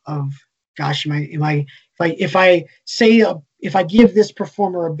of gosh, if I give this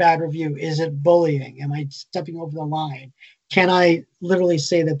performer a bad review, is it bullying? Am I stepping over the line? Can I literally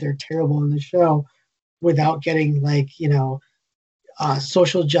say that they're terrible in the show without getting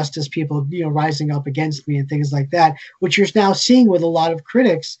social justice people, rising up against me and things like that, which you're now seeing with a lot of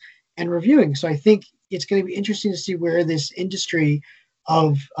critics and reviewing. So I think it's going to be interesting to see where this industry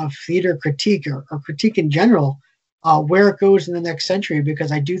of theater critique or critique in general, where it goes in the next century,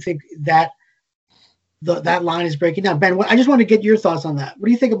 because I do think that that line is breaking down. Ben, I just want to get your thoughts on that. What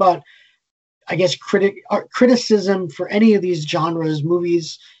do you think about, I guess, criticism for any of these genres,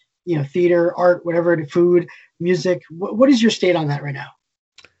 movies, theater, art, whatever, food, music? What is your state on that right now?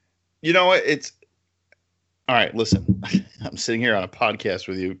 You know what? It's all right. Listen, I'm sitting here on a podcast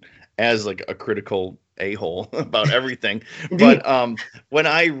with you as like a critical a-hole about everything. But when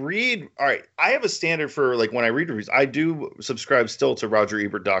I read, all right, I have a standard for like when I read reviews. I do subscribe still to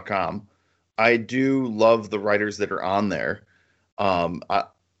RogerEbert.com. I do love the writers that are on there.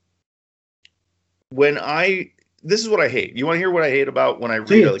 This is what I hate. You want to hear what I hate about when I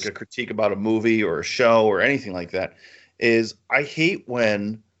read like a critique about a movie or a show or anything like that? Is I hate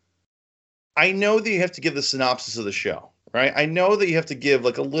when I know that you have to give the synopsis of the show, right? I know that you have to give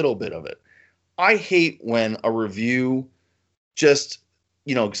like a little bit of it. I hate when a review just,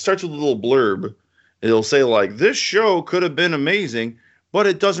 starts with a little blurb. It'll say like, this show could have been amazing, but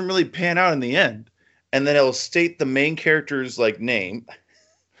it doesn't really pan out in the end. And then it'll state the main character's like name.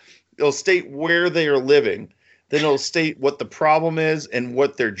 It'll state where they are living. Then it'll state what the problem is and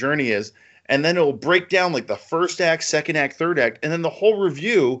what their journey is. And then it'll break down like the first act, second act, third act. And then the whole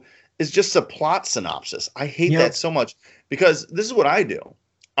review is just a plot synopsis. I hate that so much because this is what I do.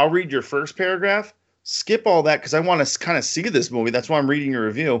 I'll read your first paragraph, skip all that because I want to kind of see this movie. That's why I'm reading your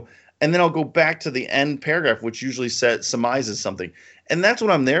review. And then I'll go back to the end paragraph, which usually surmises something. And that's what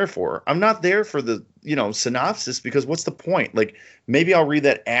I'm there for. I'm not there for the, synopsis because what's the point? Like maybe I'll read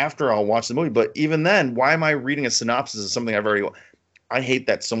that after I'll watch the movie. But even then, why am I reading a synopsis of something I've already I hate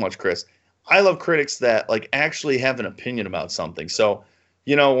that so much, Chris. I love critics that like actually have an opinion about something. So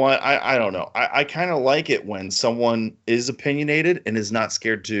you know what? I don't know. I kind of like it when someone is opinionated and is not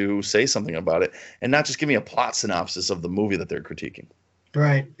scared to say something about it and not just give me a plot synopsis of the movie that they're critiquing.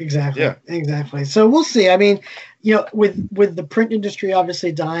 Right. Exactly. Yeah. Exactly. So we'll see. I mean, with the print industry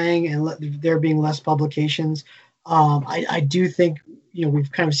obviously dying and there being less publications, I do think,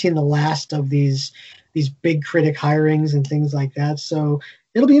 we've kind of seen the last of these big critic hirings and things like that. So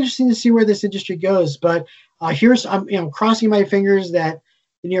it'll be interesting to see where this industry goes. But I'm crossing my fingers that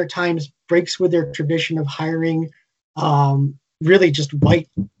the New York Times breaks with their tradition of hiring really just white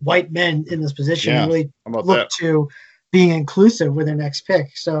men in this position and really look to being inclusive with their next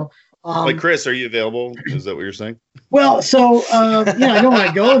pick. So, like Chris, are you available? Is that what you're saying? Well, so I don't want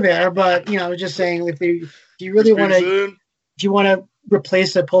to go there, but I was just saying, do you really want to? Do you want to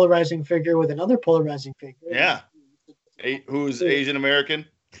replace a polarizing figure with another polarizing figure? Yeah. Who's Asian American?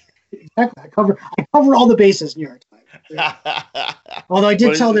 Exactly. I cover all the bases, New York Times. Yeah. Although I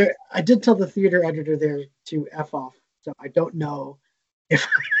did tell the theater editor there to F off, so I don't know if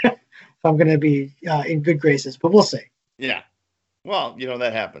I'm going to be in good graces, but we'll see. Yeah. Well,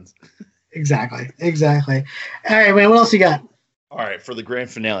 that happens. Exactly. All right, man, what else you got? All right, for the grand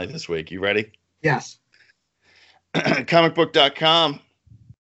finale this week, you ready? Yes. Comicbook.com.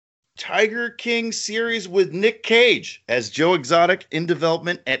 Tiger King series with Nick Cage as Joe Exotic in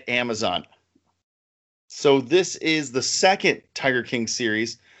development at Amazon. So this is the second Tiger King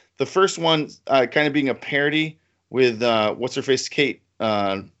series. The first one kind of being a parody with what's her face, Kate.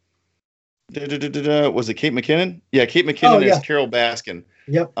 Was it Kate McKinnon? Yeah, Kate McKinnon as Carol Baskin.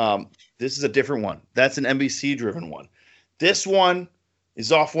 Yep. This is a different one. That's an NBC-driven one. This one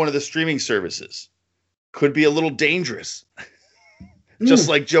is off one of the streaming services. Could be a little dangerous. Just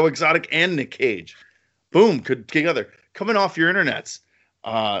like Joe Exotic and Nick Cage. Boom, could together. Coming off your internets.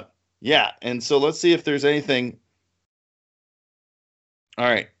 Yeah, and so let's see if there's anything. All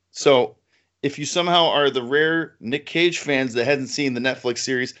right, so if you somehow are the rare Nick Cage fans that hasn't seen the Netflix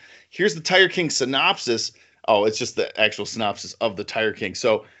series, here's the Tiger King synopsis. Oh, it's just the actual synopsis of the Tiger King.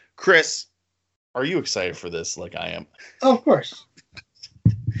 So, Chris, are you excited for this like I am? Of course.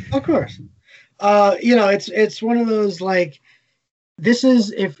 Of course. It's one of those like, this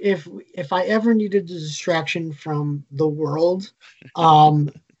is if I ever needed a distraction from the world,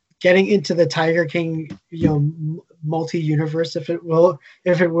 getting into the Tiger King, multi-universe, if it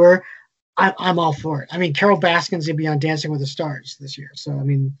were, I'm all for it. I mean, Carol Baskin's gonna be on Dancing with the Stars this year, so I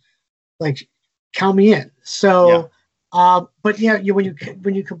mean, like, count me in. So, but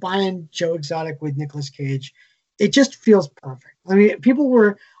when you combine Joe Exotic with Nicolas Cage, it just feels perfect. I mean,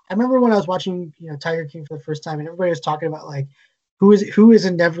 I remember when I was watching Tiger King for the first time, and everybody was talking about like who is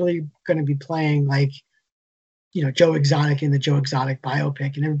inevitably going to be playing like Joe Exotic in the Joe Exotic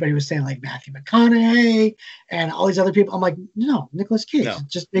biopic, and everybody was saying like Matthew McConaughey and all these other people. I'm like, no, Nicolas Cage. No, it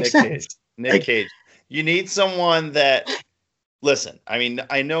just makes sense. Nick Cage. You need someone that. Listen, I mean,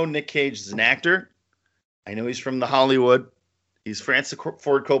 I know Nick Cage is an actor. I know he's from the Hollywood. He's Francis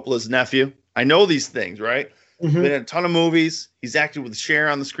Ford Coppola's nephew. I know these things, right? Mm-hmm. Been in a ton of movies. He's acted with Cher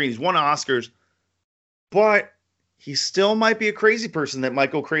on the screen. He's won Oscars. but he still might be a crazy person that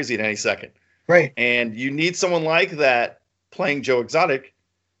might go crazy at any second. Right. And you need someone like that playing Joe Exotic,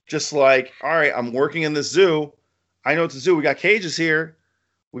 just like, all right, I'm working in this zoo. I know it's a zoo. We got cages here.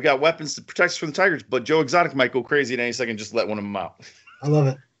 We got weapons to protect us from the tigers, but Joe Exotic might go crazy at any second. Just let one of them out. I love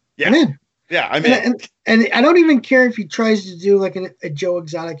it. Yeah. I'm in. Yeah, I'm in. And I don't even care if he tries to do like a Joe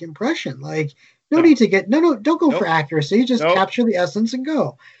Exotic impression. Like, need to get don't go for accuracy. Just capture the essence and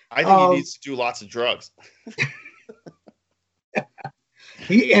go. I think he needs to do lots of drugs.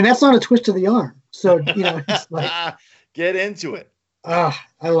 And that's not a twist of the arm. So, it's like get into it. I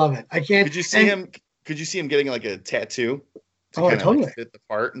love it. I can't. Could you see him getting like a tattoo to kind of totally like fit the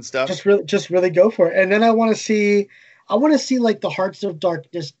part and stuff? Just really go for it. And then I want to see like the Hearts of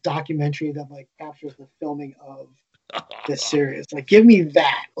Darkness documentary that like captures the filming of this series. Like, give me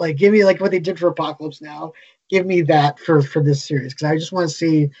that. Like, give me like what they did for Apocalypse Now. Give me that for this series, because I just want to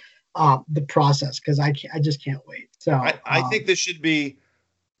see the process, because I just can't wait. So I think this should be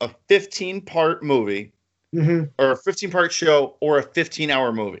a 15-part movie, mm-hmm. or a 15-part show, or a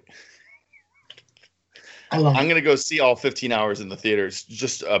 15-hour movie. I'm going to go see all 15 hours in the theaters,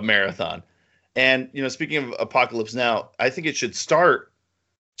 just a marathon. And, speaking of Apocalypse Now, I think it should start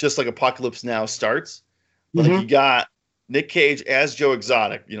just like Apocalypse Now starts. Like, mm-hmm. you got Nick Cage as Joe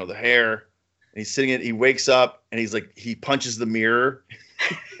Exotic, the hair, and he's sitting he wakes up and he's like, he punches the mirror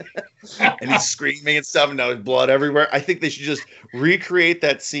and he's screaming and stuff, and now there's blood everywhere. I think they should just recreate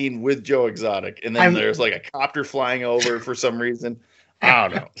that scene with Joe Exotic. And then there's like a copter flying over for some reason. I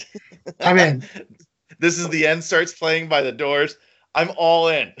don't know. I'm in. This is the end starts playing by the Doors. I'm all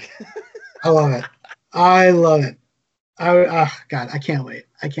in. I love it. I love it. God, I can't wait.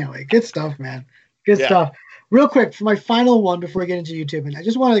 Good stuff, man. Good stuff. Real quick, for my final one before we get into YouTube, and I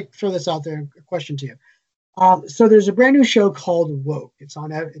just want to throw this out there, a question to you. So there's a brand new show called Woke. It's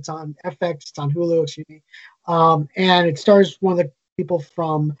on FX. It's on Hulu. Excuse me. And it stars one of the people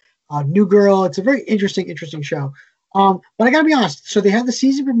from New Girl. It's a very interesting show. But I gotta be honest. So they had the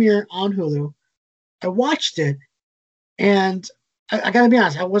season premiere on Hulu. I watched it, and I gotta be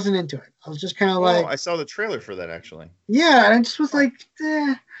honest, I wasn't into it. I was just kind of like, I saw the trailer for that, actually. Yeah, and I just was like,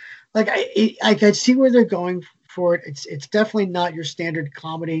 like I see where they're going for it. It's definitely not your standard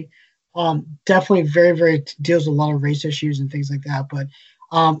comedy. Definitely very, very deals with a lot of race issues and things like that. But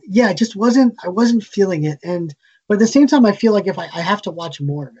I just wasn't feeling it. But at the same time, I feel like if I have to watch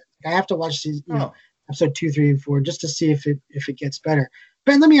more of it. I have to watch these, episode 2, 3, and 4 just to see if it gets better.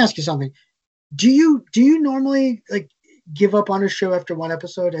 Ben, let me ask you something. Do you normally like give up on a show after one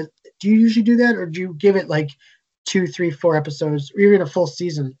episode? Do you usually do that, or do you give it like 2, 3, 4 episodes, or even a full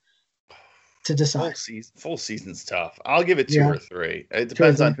season to decide? Full season's tough. I'll give it 2 or 3. It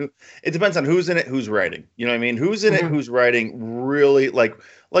depends on who. It depends on who's in it, who's writing. You know what I mean? Who's in it, who's writing. Really, like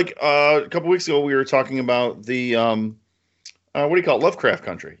a couple weeks ago, we were talking about the what do you call it? Lovecraft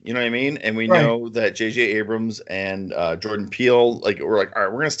Country. You know what I mean? And we know that J.J. Abrams and Jordan Peele, we're like, all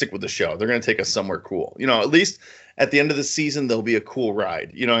right, we're gonna stick with the show. They're gonna take us somewhere cool. At least at the end of the season, there'll be a cool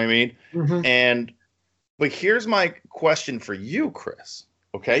ride. You know what I mean? Mm-hmm. But here's my question for you, Chris.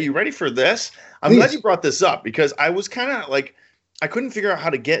 Okay, you ready for this? I'm glad you brought this up, because I was kind of like, I couldn't figure out how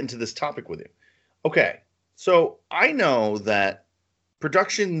to get into this topic with you. Okay, so I know that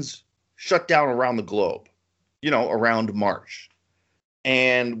productions shut down around the globe, around March.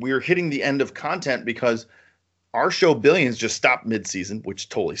 And we were hitting the end of content because our show Billions just stopped mid-season, which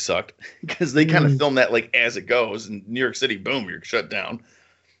totally sucked, because they kind of film that like as it goes. In New York City, boom, you're shut down.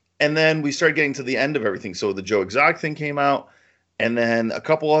 And then we started getting to the end of everything. So the Joe Exotic thing came out. And then a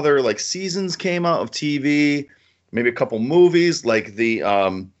couple other like seasons came out of TV, maybe a couple movies, like the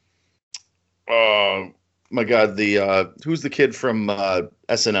who's the kid from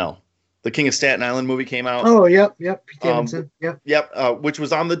SNL? The King of Staten Island movie came out. Oh, yep. Yep. Which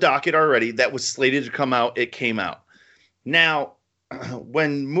was on the docket already. That was slated to come out. It came out. Now,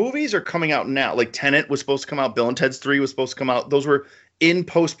 when movies are coming out now, like Tenet was supposed to come out, Bill and Ted's 3 was supposed to come out. Those were in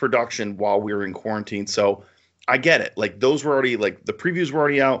post-production while we were in quarantine. So I get it. Like, those were already, like, the previews were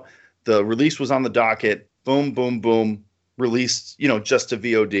already out. The release was on the docket. Boom, boom, boom. Released, just to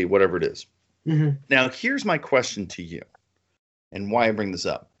VOD, whatever it is. Mm-hmm. Now, here's my question to you, and why I bring this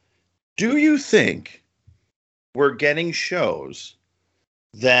up. Do you think we're getting shows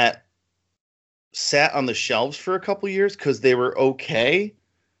that sat on the shelves for a couple years because they were okay,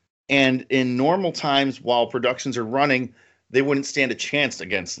 and in normal times while productions are running, they wouldn't stand a chance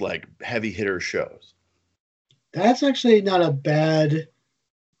against like heavy hitter shows? That's actually not a bad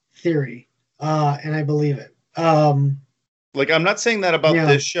theory, and I believe it. Like, I'm not saying that about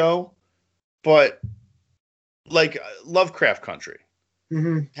this show, but like Lovecraft Country.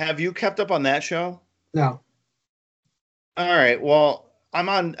 Mm-hmm. Have you kept up on that show? No. All right. Well, I'm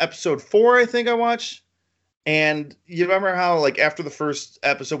on episode 4, I think I watched. And you remember how, like, after the first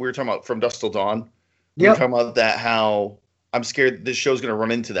episode, we were talking about From Dusk Till Dawn? We were Yep. talking about that, how I'm scared this show's going to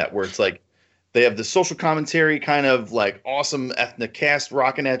run into that, where it's like they have the social commentary, kind of like awesome ethnic cast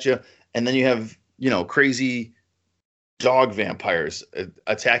rocking at you. And then you have, crazy dog vampires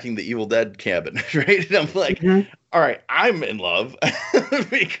attacking the Evil Dead cabin, right? And I'm like, all right, I'm in love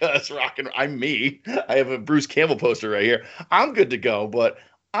because I'm me. I have a Bruce Campbell poster right here. I'm good to go, but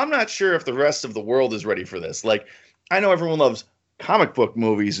I'm not sure if the rest of the world is ready for this. Like, I know everyone loves comic book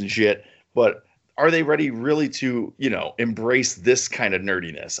movies and shit, but are they ready really to, embrace this kind of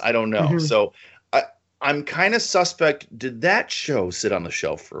nerdiness? I don't know. So I'm kind of suspect. Did that show sit on the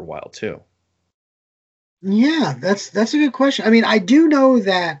shelf for a while too? Yeah, that's a good question. I mean, I do know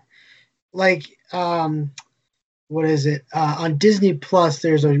that, like, what is it? On Disney Plus,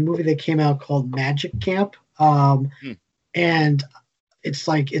 there's a movie that came out called Magic Camp, and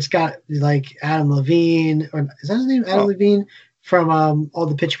it's got like Adam Levine, or is that his name? Adam Levine from all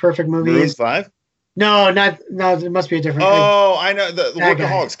the Pitch Perfect movies. Maroon 5? No, it must be a different. Oh, I know the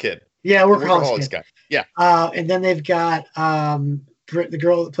Workaholics kid. Yeah, Workaholics guy. Yeah. And then they've got the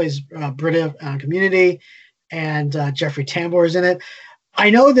girl that plays Britta on Community, and Jeffrey Tambor is in it. I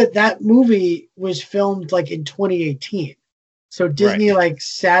know that movie was filmed like in 2018. So Disney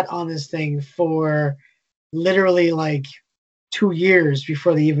sat on this thing for literally like 2 years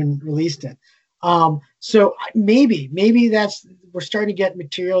before they even released it. So maybe we're starting to get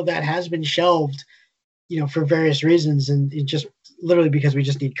material that has been shelved, for various reasons, and it just literally because we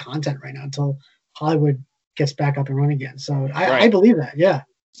just need content right now until Hollywood gets back up and running again. So I believe that. Yeah.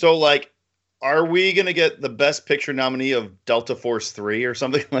 So are we going to get the Best Picture nominee of Delta Force 3 or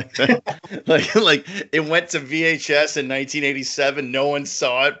something like that? like it went to VHS in 1987. No one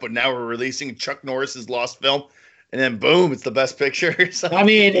saw it, but now we're releasing Chuck Norris's lost film. And then boom, it's the Best Picture. I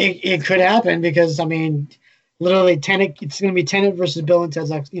mean, it could happen because, literally Tenet, it's going to be Tenet versus Bill and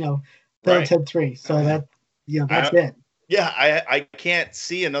Ted's, Bill and Ted 3. So that's it. Yeah, I can't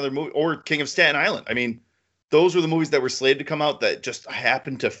see another movie, or King of Staten Island. I mean, those were the movies that were slated to come out that just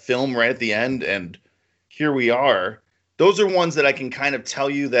happened to film right at the end, and here we are. Those are ones that I can kind of tell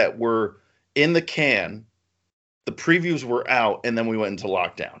you that were in the can. The previews were out, and then we went into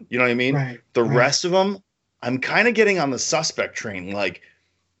lockdown. You know what I mean? Right. The rest of them, I'm kind of getting on the suspect train. Like,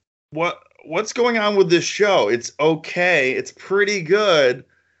 what's going on with this show? It's okay. It's pretty good.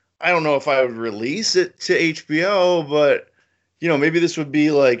 I don't know if I would release it to HBO, but, maybe this would be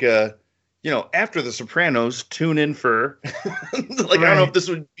like a, after The Sopranos, tune in for, I don't know if this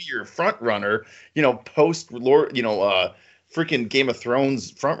would be your front runner, post Lord, freaking Game of Thrones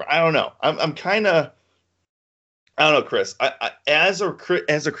front. I don't know. I'm kind of, I don't know, Chris. I as a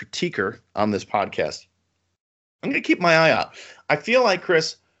critiquer on this podcast, I'm going to keep my eye out. I feel like,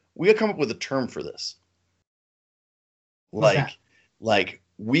 Chris, we got to come up with a term for this. Like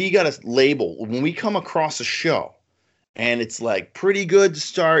we got to label when we come across a show and it's like pretty good to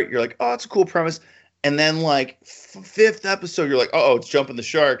start. You're like, oh, it's a cool premise. And then like fifth episode, you're like, oh, it's jumping the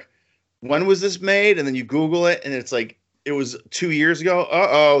shark. When was this made? And then you Google it and it's like, it was 2 years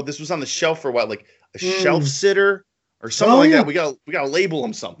ago. This was on the shelf for a while. Like a shelf sitter or something that. We got to label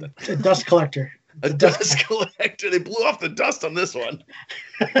them something. A dust collector. A dust collector. They blew off the dust on this one.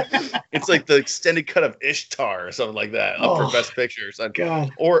 It's like the extended cut of Ishtar or something like that, up for Best Picture.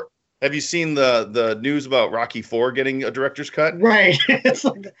 God. Or have you seen the news about Rocky IV getting a director's cut? Right. It's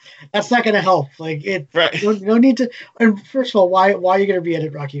like, that's not going to help. Like it. Right. No need to. And first of all, why are you going to be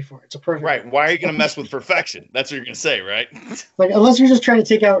at Rocky IV? It's a perfect. Right. Why are you going to mess with perfection? That's what you're going to say, right? Like unless you're just trying to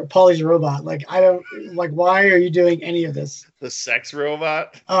take out Polly's robot. Like I don't like. Why are you doing any of this? The sex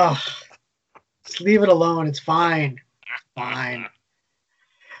robot. Just leave it alone. It's fine. Fine.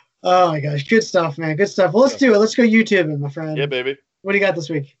 Oh my gosh. Good stuff, man. Good stuff. Well, let's do it. Let's go YouTube it, my friend. Yeah, baby. What do you got this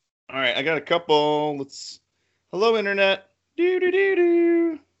week? All right. I got a couple. Hello, Internet.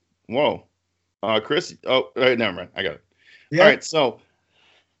 Do. Whoa. Chris. Oh, never mind. I got it. Yeah. All right. So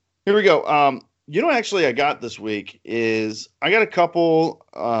here we go. Actually I got this week is I got a couple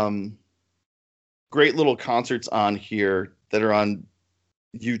great little concerts on here that are on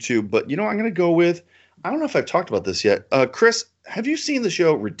YouTube, but I'm going to go with, I don't know if I've talked about this yet. Chris, have you seen the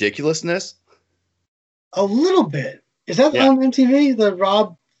show Ridiculousness? A little bit. Is that on MTV? The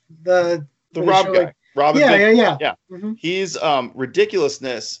Rob guy. Rob. Yeah. Mm-hmm. He's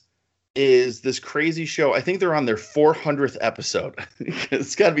Ridiculousness is this crazy show. I think they're on their 400th episode.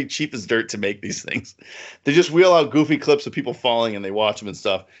 It's got to be cheap as dirt to make these things. They just wheel out goofy clips of people falling and they watch them and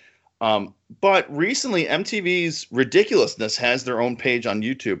stuff. But recently, MTV's Ridiculousness has their own page on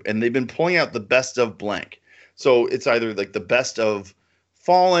YouTube, and they've been pulling out the best of blank. So it's either like the best of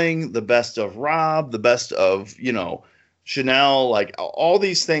Falling, the best of Rob, the best of, Chanel, like all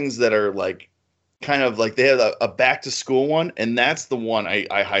these things that are like kind of like they have a back to school one, and that's the one I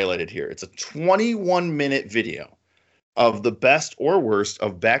highlighted here. It's a 21-minute video of the best or worst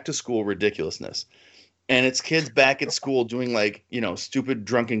of back to school ridiculousness. And it's kids back at school doing like, stupid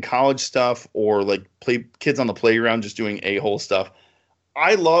drunken college stuff, or like kids on the playground just doing a-hole stuff.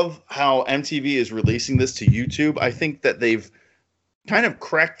 I love how MTV is releasing this to YouTube. I think that they've kind of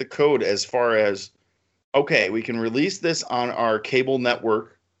cracked the code as far as, okay, we can release this on our cable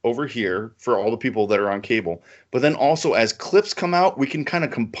network over here for all the people that are on cable. But then also as clips come out, we can kind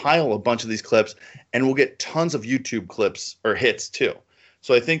of compile a bunch of these clips, and we'll get tons of YouTube clips or hits too.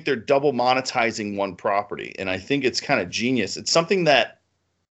 So I think they're double monetizing one property, and I think it's kind of genius. It's something that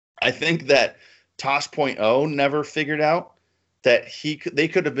I think that Tosh.0 never figured out, that they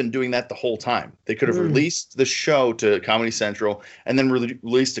could have been doing that the whole time. They could have released the show to Comedy Central and then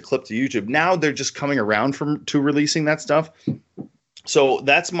released a clip to YouTube. Now they're just coming around to releasing that stuff. So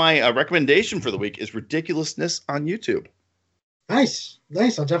that's my recommendation for the week, is Ridiculousness on YouTube. Nice.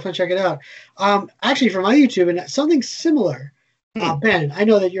 I'll definitely check it out. Actually, for my YouTube, and something similar, Ben, I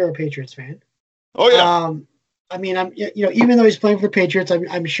know that you're a Patriots fan. Oh yeah. I mean, even though he's playing for the Patriots,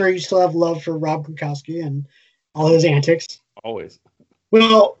 I'm sure you still have love for Rob Gronkowski and all his antics. Always.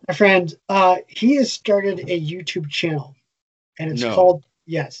 Well, my friend, he has started a YouTube channel, and it's called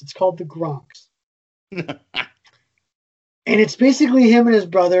The Gronks. And it's basically him and his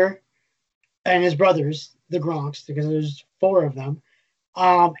brother and his brothers, the Gronks, because there's 4 of them.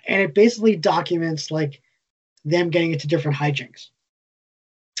 And it basically documents like them getting into different hijinks.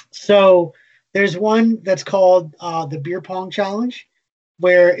 So there's one that's called the Beer Pong Challenge,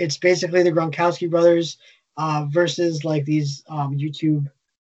 where it's basically the Gronkowski brothers versus like these YouTube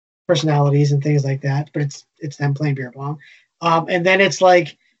personalities and things like that. But it's them playing beer pong. And then it's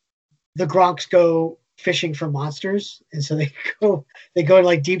like the Gronks go fishing for monsters, and so they go to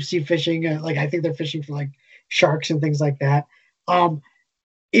like deep sea fishing, like I think they're fishing for like sharks and things like that.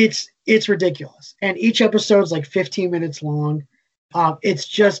 It's ridiculous, and each episode is like 15 minutes long. It's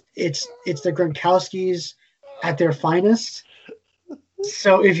the Gronkowskis at their finest.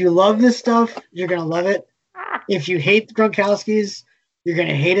 So if you love this stuff, you're gonna love it. If you hate the Gronkowskis, you're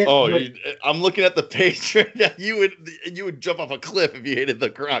gonna hate it. Oh, I'm looking at the page right now. You would jump off a cliff if you hated the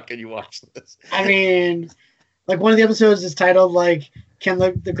Gronk and you watched this. I mean, like one of the episodes is titled like, "Can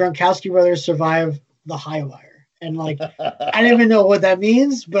the Gronkowski brothers survive the high wire?" And like, I don't even know what that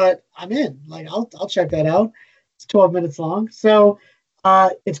means, but I'm in. Like, I'll check that out. It's 12 minutes long. So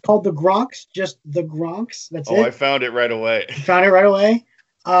it's called The Gronks, just The Gronks. That's it. Oh, I found it right away. Found it right away.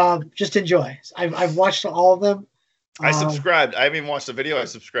 Just enjoy. I've watched all of them. I subscribed. I haven't even watched the video. I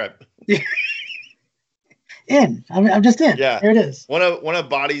subscribed. I'm just in. Yeah, there it is. One of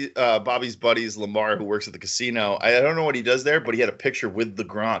Bobby's buddies, Lamar, who works at the casino. I don't know what he does there, but he had a picture with the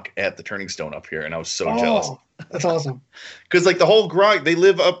Gronk at the Turning Stone up here, and I was so jealous. That's awesome. Because like the whole Gronk, they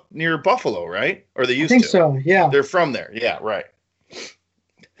live up near Buffalo, right? Or they used to. I think so. Yeah, they're from there. Yeah, right.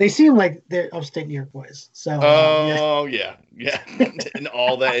 They seem like they're upstate New York boys. So. Yeah, and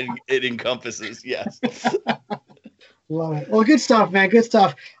all that it encompasses. Yes. Love it. Well, good stuff, man. Good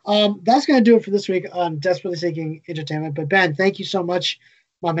stuff. That's going to do it for this week on Desperately Seeking Entertainment. But Ben, thank you so much,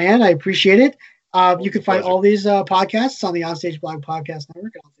 my man. I appreciate it. You can find all these podcasts on the Onstage Blog Podcast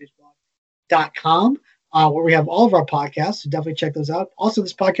Network at onstageblog.com, where we have all of our podcasts. So definitely check those out. Also,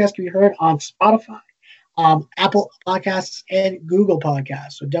 this podcast can be heard on Spotify, Apple Podcasts, and Google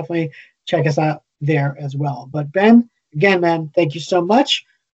Podcasts. So definitely check us out there as well. But Ben, again, man, thank you so much.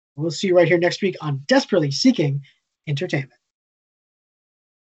 We'll see you right here next week on Desperately Seeking Entertainment.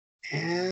 And